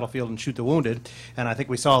down on the battlefield and shoot the wounded, and I think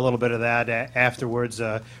we saw a little bit of that afterwards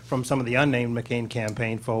from some of the unnamed McCain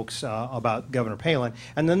campaign folks about Governor Palin.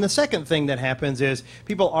 And then the second thing that happens is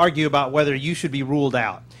people argue about whether you should be ruled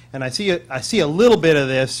out. And I see a little bit of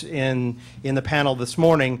this in the panel this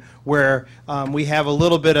morning, where we have a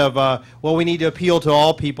little bit of well, we need to appeal to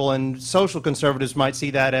all people, and social conservatives might see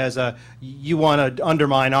that as you want to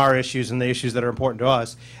undermine our issues and the issues that are important to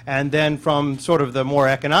us. And then from sort of the more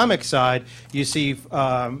economic side, you see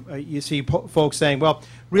folks saying, well,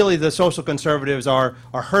 really the social conservatives are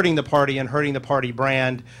hurting the party and hurting the party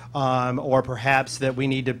brand, or perhaps that we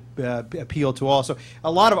need to appeal to also.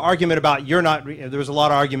 A lot of argument about there was a lot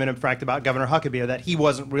of argument, in fact, about Governor Huckabee that he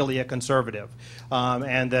wasn't really a conservative,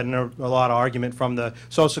 and then a lot of argument from the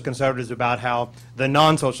social conservatives about how the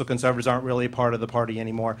non-social conservatives aren't really a part of the party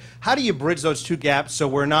anymore. How do you bridge those two gaps so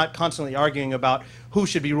we're not constantly arguing about who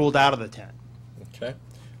should be ruled out of the tent? Okay.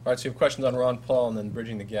 All right, so you have questions on Ron Paul and then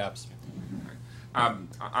bridging the gaps. On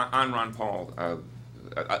Ron Paul,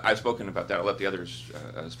 I've spoken about that. I'll let the others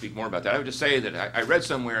speak more about that. I would just say that I read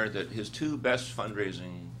somewhere that his two best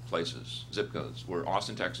fundraising places, zip codes, were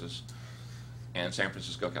Austin, Texas, and San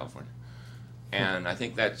Francisco, California. And I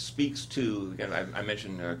think that speaks to, again, I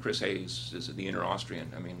mentioned Chris Hayes is the inner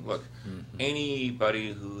Austrian. I mean, look,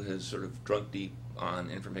 anybody who has sort of drunk deep on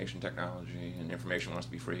information technology and information wants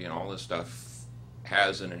to be free and all this stuff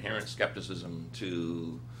has an inherent skepticism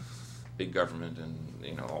to big government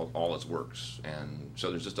and all its works, and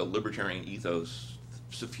so there's just a libertarian ethos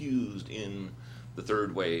suffused in the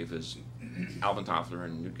third wave, as Alvin Toffler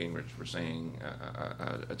and Newt Gingrich were saying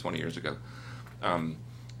 20 years ago.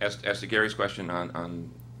 As to Gary's question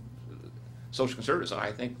on social conservatives,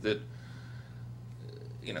 I think that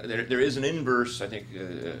there is an inverse. I think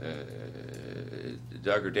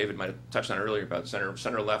Doug or David might have touched on earlier about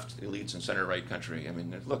center left elites and center right country. I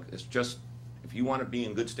mean, look, it's just, if you want to be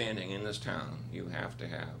in good standing in this town, you have to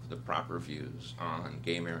have the proper views on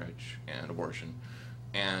gay marriage and abortion,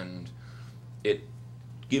 and it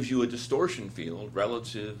gives you a distortion field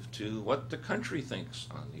relative to what the country thinks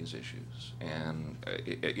on these issues. And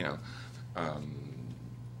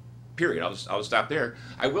period. I'll just stop there.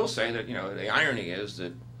 I will say that the irony is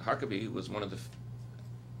that Huckabee was one of the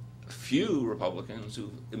few Republicans who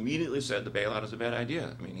immediately said the bailout is a bad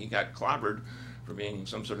idea. I mean, he got clobbered for being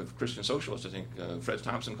some sort of Christian socialist, I think Fred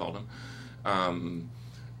Thompson called him.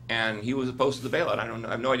 And he was opposed to the bailout. I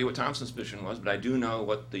have no idea what Thompson's position was, but I do know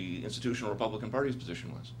what the institutional Republican Party's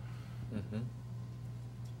position was. Mm-hmm.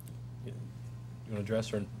 You want to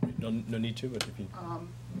address, or no need to, but if you...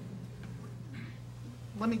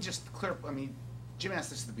 Let me just clear up, Jim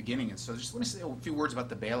asked this at the beginning, and so just let me say a few words about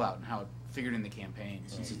the bailout and how it figured in the campaign,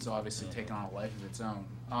 since it's obviously taken on a life of its own.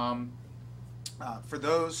 For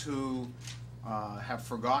those who have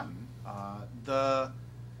forgotten, the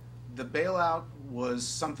bailout was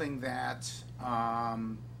something that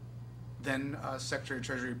then Secretary of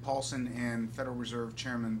Treasury Paulson and Federal Reserve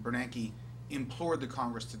Chairman Bernanke implored the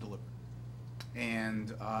Congress to deliver.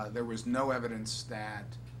 And there was no evidence that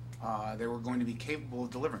they were going to be capable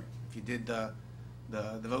of delivering it. If you did the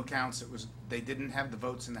vote counts, they didn't have the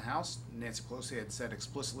votes in the House. Nancy Pelosi had said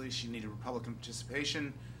explicitly she needed Republican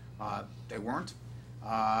participation. They weren't.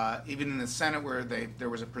 Even in the Senate, where there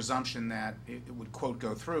was a presumption that it would, quote,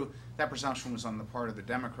 go through, that presumption was on the part of the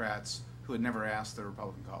Democrats, who had never asked their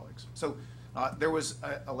Republican colleagues. So there was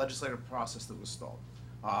a legislative process that was stalled.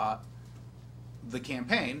 The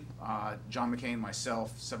campaign, John McCain,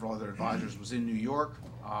 myself, several other advisors, was in New York,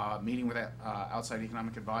 meeting with outside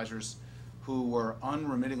economic advisors who were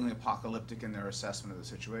unremittingly apocalyptic in their assessment of the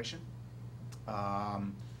situation.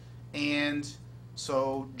 And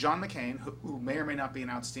so John McCain, who may or may not be an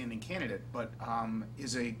outstanding candidate, but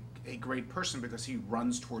is a great person because he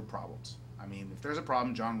runs toward problems. I mean, if there's a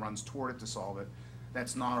problem, John runs toward it to solve it.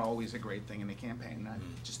 That's not always a great thing in a campaign,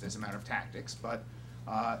 just as a matter of tactics. But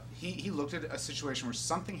he looked at a situation where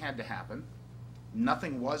something had to happen,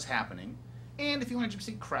 nothing was happening, and if you want to just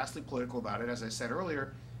be crassly political about it, as I said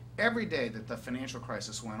earlier, every day that the financial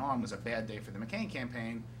crisis went on was a bad day for the McCain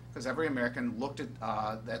campaign, because every American looked at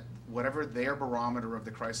that whatever their barometer of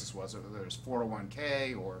the crisis was, whether it was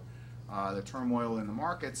 401k or the turmoil in the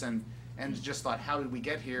markets, and just thought, how did we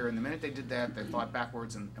get here? And the minute they did that, they thought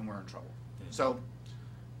backwards and we're in trouble. So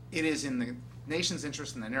it is in the nation's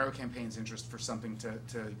interest and the narrow campaign's interest for something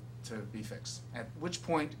to be fixed. At which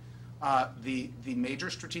point, the major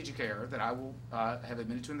strategic error that I will have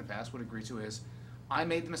admitted to in the past, would agree to, is I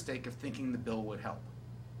made the mistake of thinking the bill would help.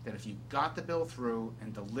 That if you got the bill through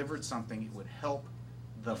and delivered something, it would help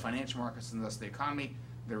the financial markets and thus the economy.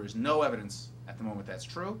 There is no evidence at the moment that's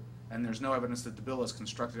true, and there's no evidence that the bill as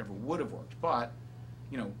constructed ever would have worked. But,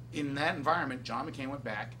 in that environment, John McCain went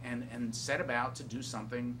back and set about to do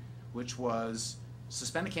something which was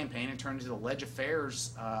suspend the campaign and turn into the Leg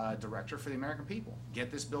Affairs director for the American people.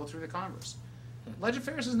 Get this bill through the Congress. Leg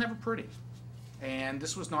Affairs is never pretty, and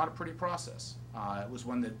this was not a pretty process. It was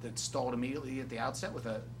one that stalled immediately at the outset with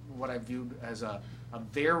what I viewed as a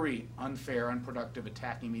very unfair, unproductive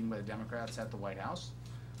attacking meeting by the Democrats at the White House.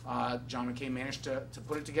 John McCain managed to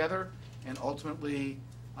put it together and ultimately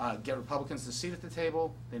get Republicans to seat at the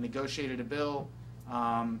table. They negotiated a bill.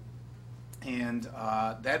 And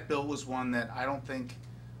that bill was one that I don't think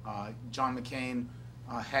John McCain,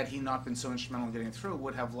 had he not been so instrumental in getting it through,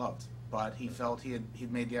 would have loved. But he felt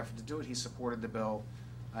he'd made the effort to do it. He supported the bill,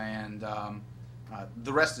 and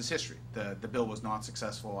the rest is history. The bill was not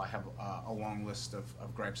successful. I have a long list of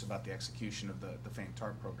gripes about the execution of the famed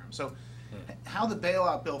TARP program. So how the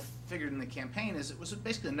bailout bill figured in the campaign is it was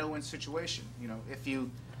basically a no-win situation. You know, if you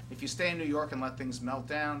stay in New York and let things melt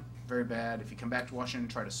down, very bad. If you come back to Washington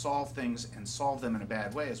and try to solve things and solve them in a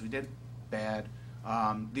bad way, as we did, bad.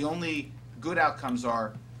 The only good outcomes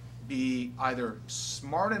are be either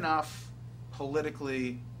smart enough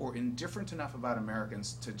politically or indifferent enough about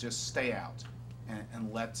Americans to just stay out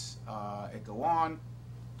and let it go on,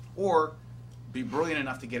 or be brilliant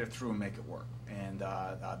enough to get it through and make it work. And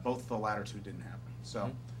both the latter two didn't happen. So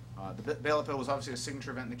the bailout bill was obviously a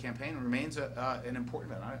signature event in the campaign and remains an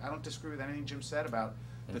important event. I don't disagree with anything Jim said about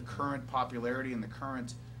the current popularity and the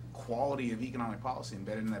current quality of economic policy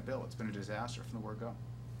embedded in that bill. It's been a disaster from the word go.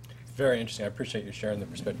 Very interesting. I appreciate you sharing the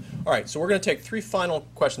perspective. All right, so we're going to take 3 final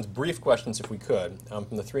questions, brief questions if we could, from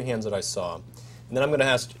the 3 hands that I saw. And then I'm going to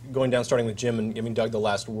ask, going down, starting with Jim and giving Doug the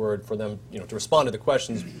last word for them, to respond to the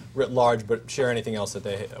questions writ large, but share anything else that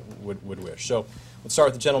they would wish. So let's start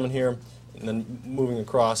with the gentleman here, and then moving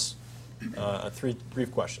across, 3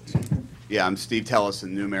 brief questions. Yeah, I'm Steve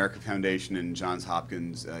Tellison, New America Foundation and Johns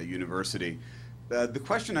Hopkins University. The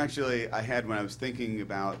question actually I had when I was thinking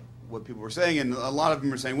about what people were saying, and a lot of them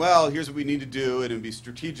were saying, well, here's what we need to do, and it would be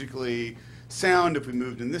strategically sound if we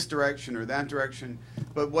moved in this direction or that direction.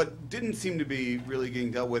 But what didn't seem to be really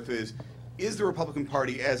getting dealt with is the Republican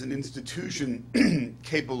Party as an institution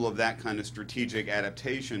capable of that kind of strategic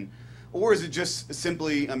adaptation? Or is it just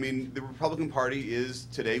simply, the Republican Party is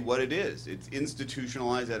today what it is. It's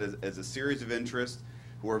institutionalized as a series of interests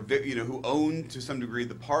who own to some degree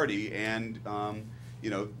the party, and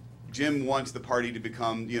Jim wants the party to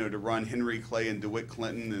become, to run Henry Clay and DeWitt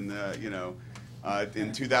Clinton and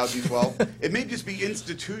in 2012. It may just be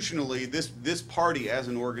institutionally this party as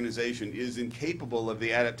an organization is incapable of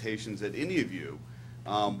the adaptations that any of you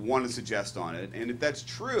want to suggest on it. And if that's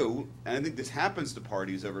true, and I think this happens to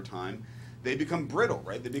parties over time, they become brittle,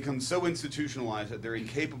 right? They become so institutionalized that they're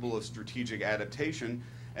incapable of strategic adaptation,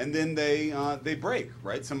 and then they break,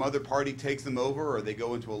 right? Some other party takes them over, or they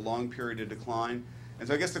go into a long period of decline. And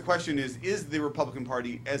so I guess the question is the Republican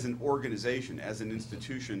Party as an organization, as an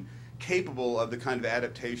institution, capable of the kind of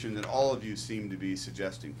adaptation that all of you seem to be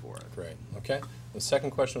suggesting for it? Great. Okay. The second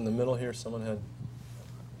question in the middle here, someone had.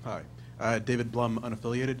 Hi. David Blum,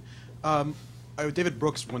 unaffiliated. David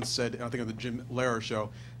Brooks once said, I think on the Jim Lehrer show,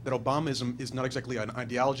 that Obamaism is not exactly an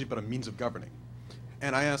ideology but a means of governing.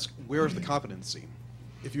 And I ask, where is the competency?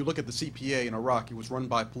 If you look at the CPA in Iraq, it was run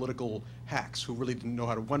by political hacks who really didn't know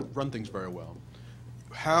how to run things very well.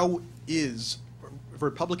 If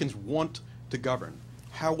Republicans want to govern,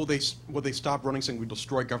 how will they stop running, saying we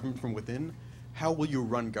destroy government from within? How will you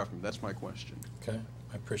run government? That's my question. Okay,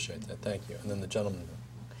 I appreciate that. Thank you. And then the gentleman.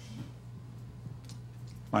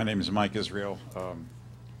 My name is Mike Israel.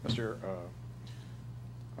 Mr.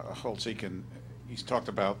 Holtz-Eakin, he's talked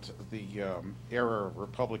about the era of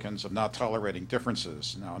Republicans of not tolerating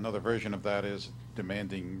differences. Now, another version of that is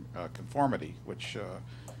demanding conformity, which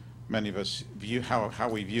many of us view how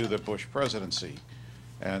we view the Bush presidency.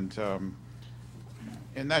 And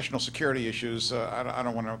in national security issues, I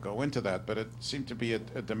don't want to go into that, but it seemed to be a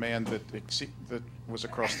demand that was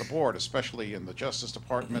across the board, especially in the Justice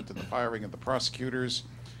Department and the firing of the prosecutors,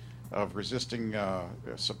 of resisting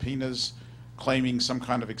subpoenas, claiming some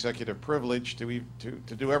kind of executive privilege to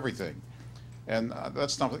do everything. And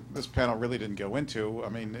that's not what this panel really didn't go into. I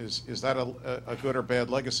mean, is that a good or bad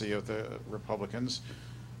legacy of the Republicans?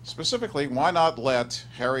 Specifically, why not let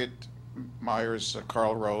Harriet Myers,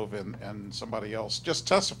 Karl Rove, and somebody else just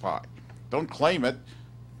testify? Don't claim it.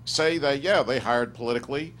 Say that, yeah, they hired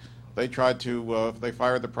politically. They tried to, they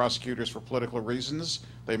fired the prosecutors for political reasons.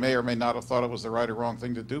 They may or may not have thought it was the right or wrong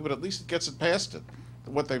thing to do, but at least it gets it past it.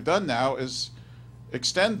 What they've done now is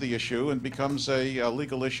extend the issue and becomes a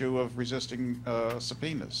legal issue of resisting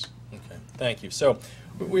subpoenas. Okay, thank you. So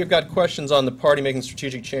we've got questions on the party making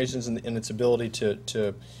strategic changes and its ability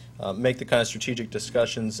to make the kind of strategic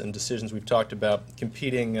discussions and decisions we've talked about,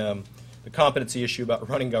 competing the competency issue about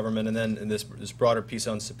running government, and then this broader piece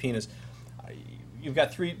on subpoenas. You've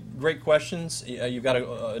got 3 great questions. You've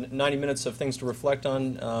got 90 minutes of things to reflect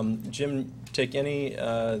on. Jim, take any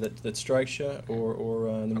that strikes you, or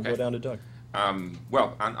then we'll go down to Doug.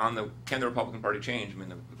 Well, on the can the Republican Party change? I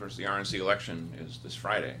mean, of course, the RNC election is this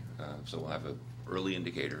Friday, so we'll have an early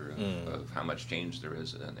indicator of how much change there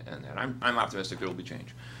is, and I'm optimistic there will be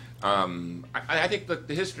change. I think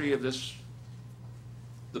the history of this,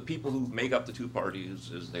 the people who make up the two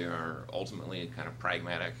parties, is they are ultimately kind of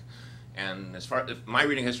pragmatic. And as far as my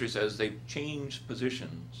reading history says, they've changed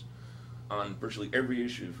positions on virtually every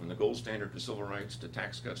issue, from the gold standard to civil rights to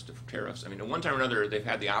tax cuts to tariffs. I mean, at one time or another, they've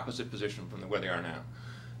had the opposite position from where they are now.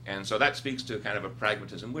 And so that speaks to kind of a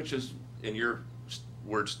pragmatism, which is, in your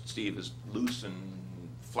words, Steve, is loose and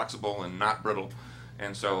flexible and not brittle.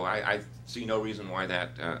 And so I see no reason why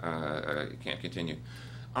that can't continue.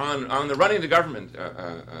 On the running the government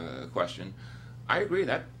question, I agree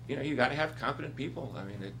that you got to have competent people. I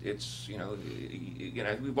mean, it's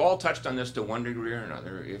we've all touched on this to one degree or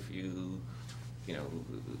another. If you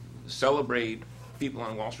celebrate people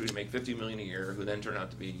on Wall Street who make $50 million a year, who then turn out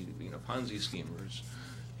to be Ponzi schemers,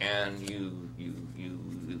 and you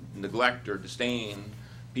neglect or disdain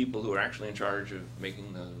people who are actually in charge of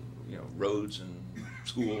making the roads and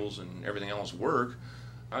schools and everything else work,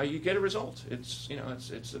 you get a result. It's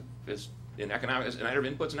in economics, it's a matter of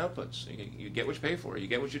inputs and outputs. You get what you pay for. You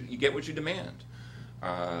get what you demand.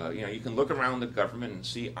 You can look around the government and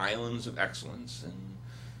see islands of excellence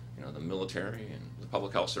in the military and the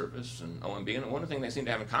public health service and OMB. And one thing they seem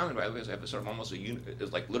to have in common, by the way, is they have sort of almost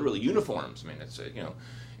it's like literally uniforms. I mean, it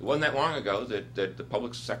wasn't that long ago that the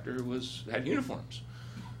public sector had uniforms.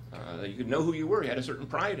 You could know who you were. You had a certain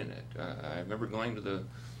pride in it. I remember going to the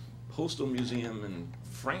Postal Museum in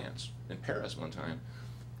France, in Paris, one time,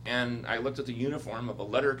 and I looked at the uniform of a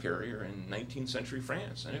letter carrier in 19th century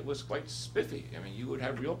France, and it was quite spiffy. I mean, you would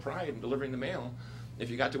have real pride in delivering the mail if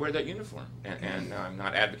you got to wear that uniform. And I'm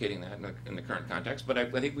not advocating that in the current context, but I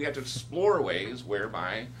think we have to explore ways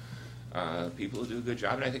whereby people who do a good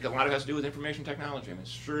job, and I think a lot of it has to do with information technology. I mean,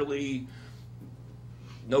 surely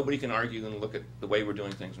nobody can argue and look at the way we're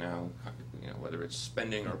doing things now, whether it's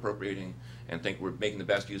spending or appropriating, and think we're making the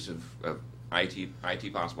best use of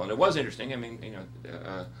IT possible. And it was interesting. I mean,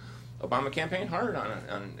 Obama campaigned hard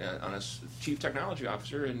on a chief technology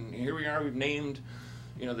officer, and here we are. We've named,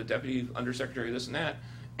 the deputy undersecretary this and that,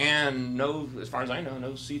 and as far as I know,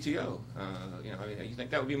 no CTO. You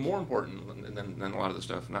think that would be more important than a lot of the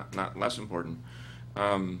stuff, not less important.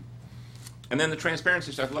 And then the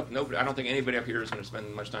transparency stuff. Look, I don't think anybody up here is going to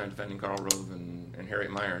spend much time defending Karl Rove and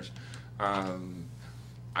Harriet Myers.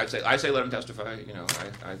 I say let them testify.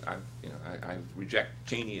 I reject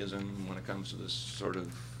Cheneyism when it comes to this sort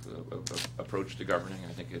of approach to governing.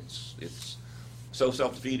 I think it's so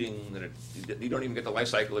self-defeating that you don't even get the life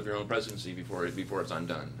cycle of your own presidency before it's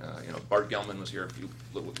undone. Bart Gellman was here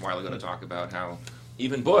a while ago to talk about how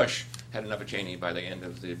even Bush had enough of Cheney by the end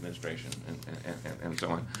of the administration, and so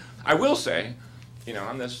on. I will say,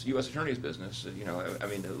 on this U.S. Attorney's business,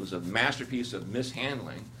 it was a masterpiece of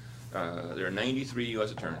mishandling. There are 93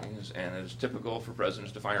 U.S. attorneys, and it's typical for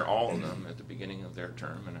presidents to fire all of them at the beginning of their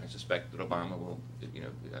term, and I suspect that Obama will,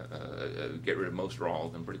 get rid of most or all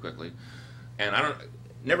of them pretty quickly. And I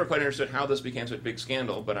never quite understood how this became such a big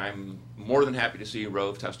scandal, but I'm more than happy to see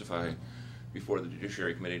Rove testify before the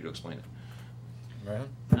Judiciary Committee to explain it.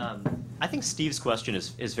 I think Steve's question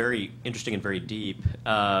is very interesting and very deep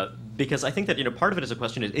because I think that part of it is a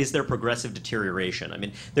question is there progressive deterioration? I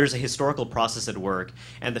mean, there's a historical process at work,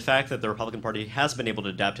 and the fact that the Republican Party has been able to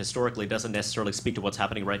adapt historically doesn't necessarily speak to what's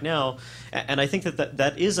happening right now. And I think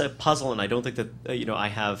that is a puzzle, and I don't think that I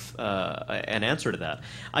have an answer to that.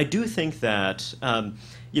 I do think that.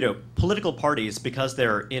 Political parties, because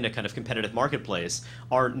they're in a kind of competitive marketplace,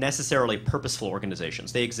 are necessarily purposeful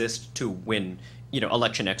organizations. They exist to win,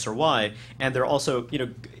 election X or Y, and they're also,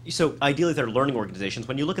 so ideally they're learning organizations.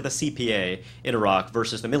 When you look at the CPA in Iraq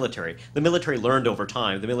versus the military learned over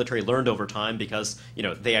time. The military learned over time because,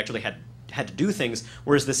 they actually had to do things,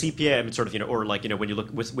 whereas the CPA, I mean, sort of, or like, when you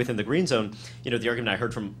look within the green zone, the argument I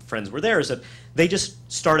heard from friends were there is that they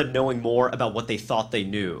just started knowing more about what they thought they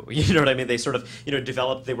knew. You know what I mean? They sort of,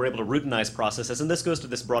 developed, they were able to routinize processes, and this goes to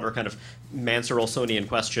this broader kind of Mansur-Olsonian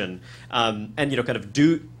question,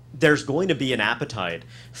 there's going to be an appetite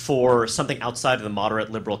for something outside of the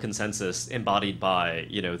moderate liberal consensus embodied by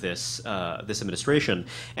this administration.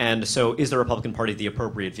 And so is the Republican Party the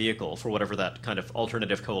appropriate vehicle for whatever that kind of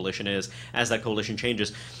alternative coalition is as that coalition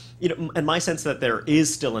changes? And my sense that there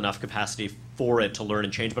is still enough capacity for it to learn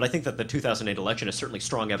and change, but I think that the 2008 election is certainly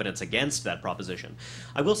strong evidence against that proposition.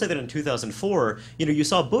 I will say that in 2004, you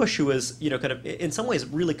saw Bush, who was, kind of, in some ways,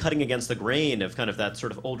 really cutting against the grain of kind of that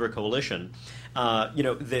sort of older coalition.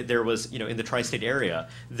 There was, in the tri-state area,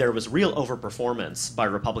 there was real overperformance by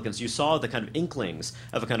Republicans. You saw the kind of inklings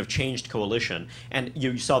of a kind of changed coalition, and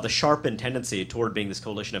you saw the sharpened tendency toward being this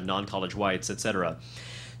coalition of non-college whites, et cetera.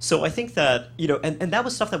 So I think that, and that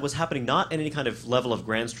was stuff that was happening not at any kind of level of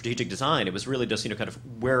grand strategic design. It was really just, kind of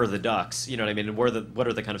where are the ducks, you know what I mean, and what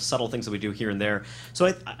are the kind of subtle things that we do here and there.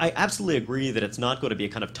 So I absolutely agree that it's not going to be a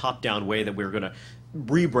kind of top-down way that we're going to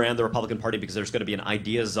rebrand the Republican Party because there's going to be an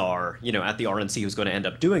idea czar, at the RNC who's going to end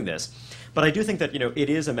up doing this. But I do think that, it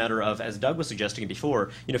is a matter of, as Doug was suggesting before,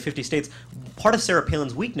 50 states. Part of Sarah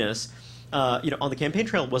Palin's weakness on the campaign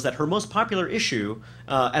trail was that her most popular issue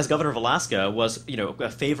as governor of Alaska was,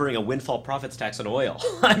 favoring a windfall profits tax on oil.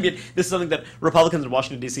 I mean, this is something that Republicans in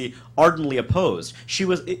Washington, D.C. ardently opposed. She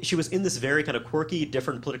was in this very kind of quirky,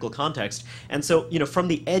 different political context. And so, from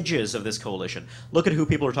the edges of this coalition, look at who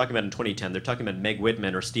people are talking about in 2010. They're talking about Meg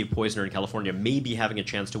Whitman or Steve Poizner in California maybe having a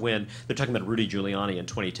chance to win. They're talking about Rudy Giuliani in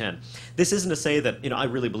 2010. This isn't to say that, I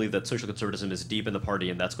really believe that social conservatism is deep in the party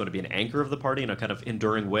and that's going to be an anchor of the party in a kind of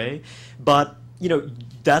enduring way. But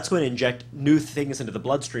that's going to inject new things into the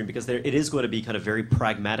bloodstream because it is going to be kind of very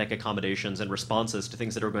pragmatic accommodations and responses to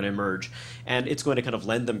things that are going to emerge. And it's going to kind of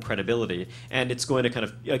lend them credibility. And it's going to kind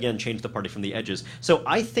of, again, change the party from the edges. So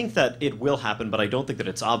I think that it will happen, but I don't think that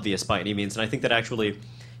it's obvious by any means. And I think that actually,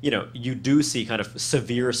 you do see kind of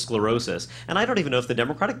severe sclerosis. And I don't even know if the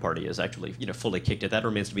Democratic Party is actually, fully kicked at that.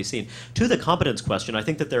 Remains to be seen. To the competence question, I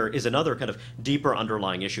think that there is another kind of deeper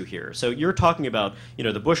underlying issue here. So you're talking about,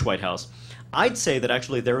 the Bush White House. I'd say that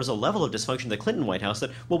actually there was a level of dysfunction in the Clinton White House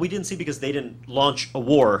that, we didn't see because they didn't launch a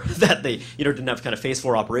war that they, didn't have kind of phase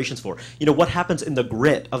 4 operations for. What happens in the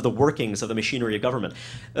grit of the workings of the machinery of government?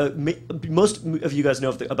 Most of you guys know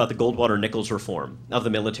about the Goldwater-Nichols reform of the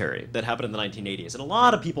military that happened in the 1980s. And a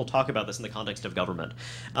lot of people talk about this in the context of government.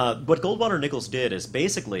 What Goldwater-Nichols did is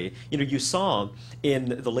basically, you saw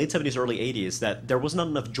in the late 70s, early 80s that there was not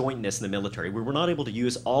enough jointness in the military. We were not able to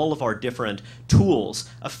use all of our different tools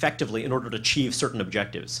effectively in order to achieve certain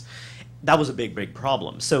objectives. That was a big, big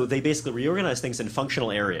problem. So they basically reorganized things in functional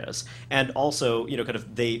areas, and also,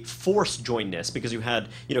 they forced jointness because you had,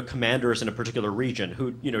 commanders in a particular region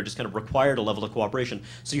who, just kind of required a level of cooperation.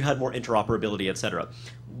 So you had more interoperability, et cetera.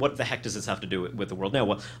 What the heck does this have to do with the world now?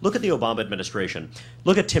 Well, look at the Obama administration.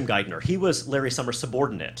 Look at Tim Geithner. He was Larry Summers'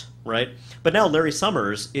 subordinate, right? But now Larry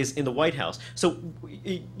Summers is in the White House. So,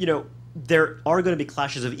 there are going to be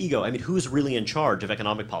clashes of ego. I mean, who's really in charge of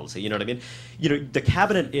economic policy? You know what I mean? The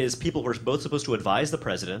cabinet is people who are both supposed to advise the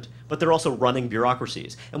president, but they're also running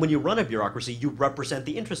bureaucracies. And when you run a bureaucracy, you represent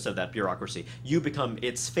the interests of that bureaucracy. You become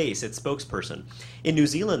its face, its spokesperson. In New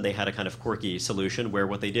Zealand, they had a kind of quirky solution where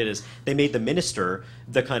what they did is they made the minister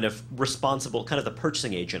the kind of responsible, kind of the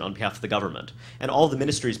purchasing agent on behalf of the government. And all the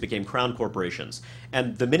ministries became crown corporations.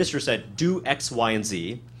 And the minister said, do X, Y, and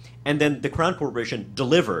Z. And then the crown corporation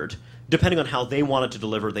delivered. Depending on how they wanted to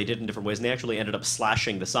deliver, they did in different ways, and they actually ended up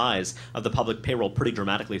slashing the size of the public payroll pretty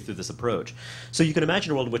dramatically through this approach. So you can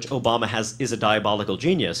imagine a world in which Obama is a diabolical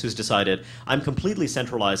genius who's decided, I'm completely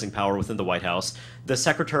centralizing power within the White House. The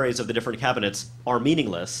secretaries of the different cabinets are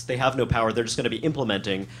meaningless. They have no power. They're just going to be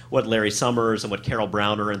implementing what Larry Summers and what Carol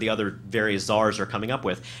Browner and the other various czars are coming up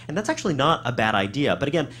with. And that's actually not a bad idea. But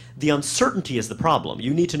again, the uncertainty is the problem.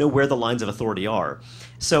 You need to know where the lines of authority are.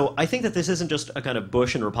 So I think that this isn't just a kind of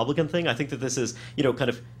Bush and Republican thing. I think that this is, kind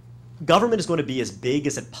of government is going to be as big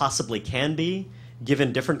as it possibly can be,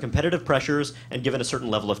 given different competitive pressures and given a certain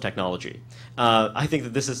level of technology. I think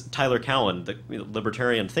that this is Tyler Cowen, the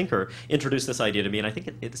libertarian thinker, introduced this idea to me, and I think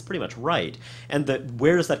it's pretty much right. And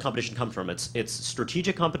where does that competition come from? It's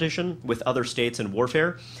strategic competition with other states in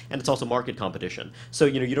warfare, and it's also market competition. So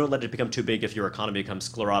you don't let it become too big if your economy becomes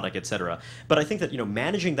sclerotic, et cetera. But I think that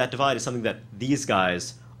managing that divide is something that these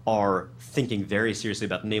guys are thinking very seriously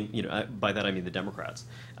about. By that I mean the Democrats.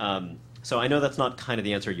 So I know that's not kind of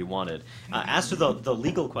the answer you wanted. As to the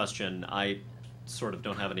legal question, I sort of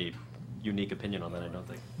don't have any unique opinion on that, I don't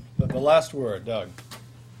think. But the last word, Doug.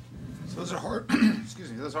 So those are hard.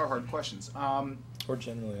 Excuse me. Those are hard questions. Or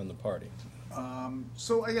generally on the party.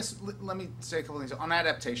 So I guess let me say a couple things on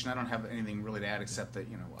adaptation. I don't have anything really to add except that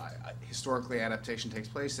historically adaptation takes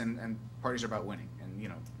place and parties are about winning,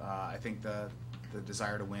 and I think the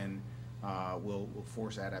desire to win will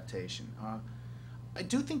force adaptation. I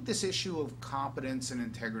do think this issue of competence and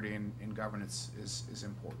integrity in governance is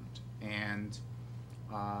important, and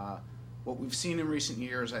what we've seen in recent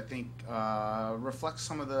years, I think, reflects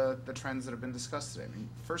some of the trends that have been discussed today. I mean,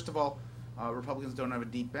 first of all, Republicans don't have a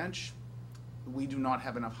deep bench. We do not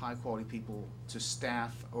have enough high-quality people to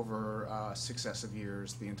staff over successive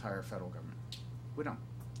years the entire federal government. We don't,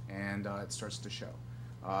 and it starts to show.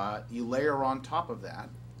 You layer on top of that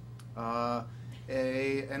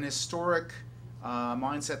an historic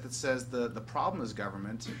mindset that says the problem is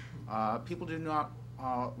government. People do not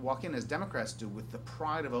walk in, as Democrats do, with the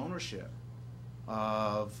pride of ownership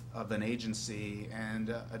of an agency and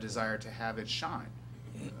a desire to have it shine.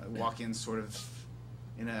 Walk in sort of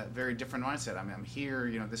in a very different mindset. I mean, I'm here,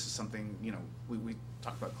 this is something, we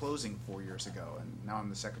talked about closing 4 years ago, and now I'm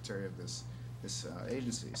the secretary of this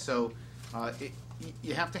agency. So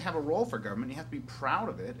you have to have a role for government. You have to be proud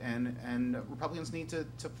of it, and Republicans need to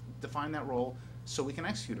define that role so we can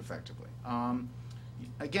execute effectively.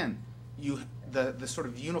 Again, the sort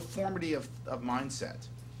of uniformity of mindset,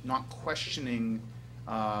 not questioning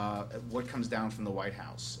what comes down from the White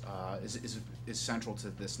House is central to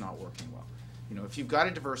this not working well. If you've got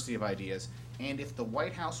a diversity of ideas, and if the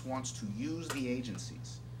White House wants to use the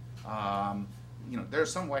agencies, there are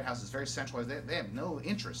some White Houses very centralized. They have no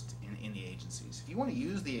interest in the agencies. If you want to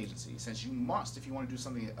use the agencies, since you must, if you want to do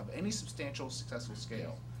something of any substantial, successful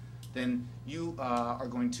scale, then you are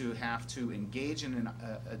going to have to engage in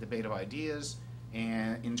a debate of ideas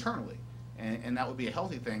and internally, and that would be a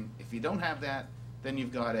healthy thing. If you don't have that, then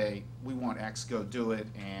you've got we want X, go do it,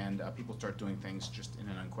 and people start doing things just in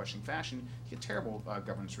an unquestioned fashion. You get terrible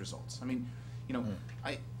governance results. I mean,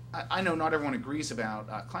 I know not everyone agrees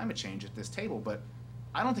about climate change at this table, but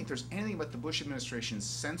I don't think there's anything about the Bush administration's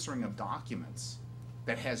censoring of documents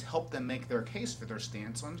that has helped them make their case for their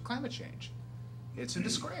stance on climate change. It's a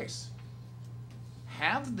disgrace.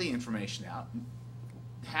 Have the information out,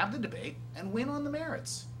 have the debate, and win on the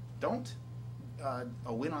merits. Don't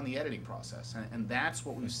win on the editing process, and that's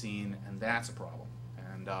what we've seen, and that's a problem.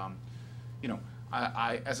 And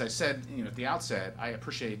I as I said, at the outset, I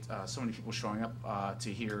appreciate so many people showing up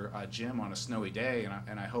to hear Jim on a snowy day,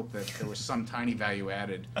 and I hope that there was some tiny value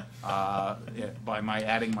added by my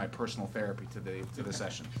adding my personal therapy to the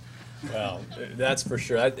session. Well, that's for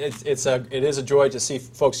sure. It is a joy to see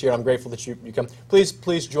folks here. I'm grateful that you come.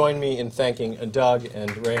 Please join me in thanking Doug and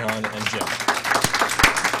Rehan and Jim.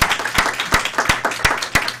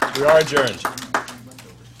 We are adjourned.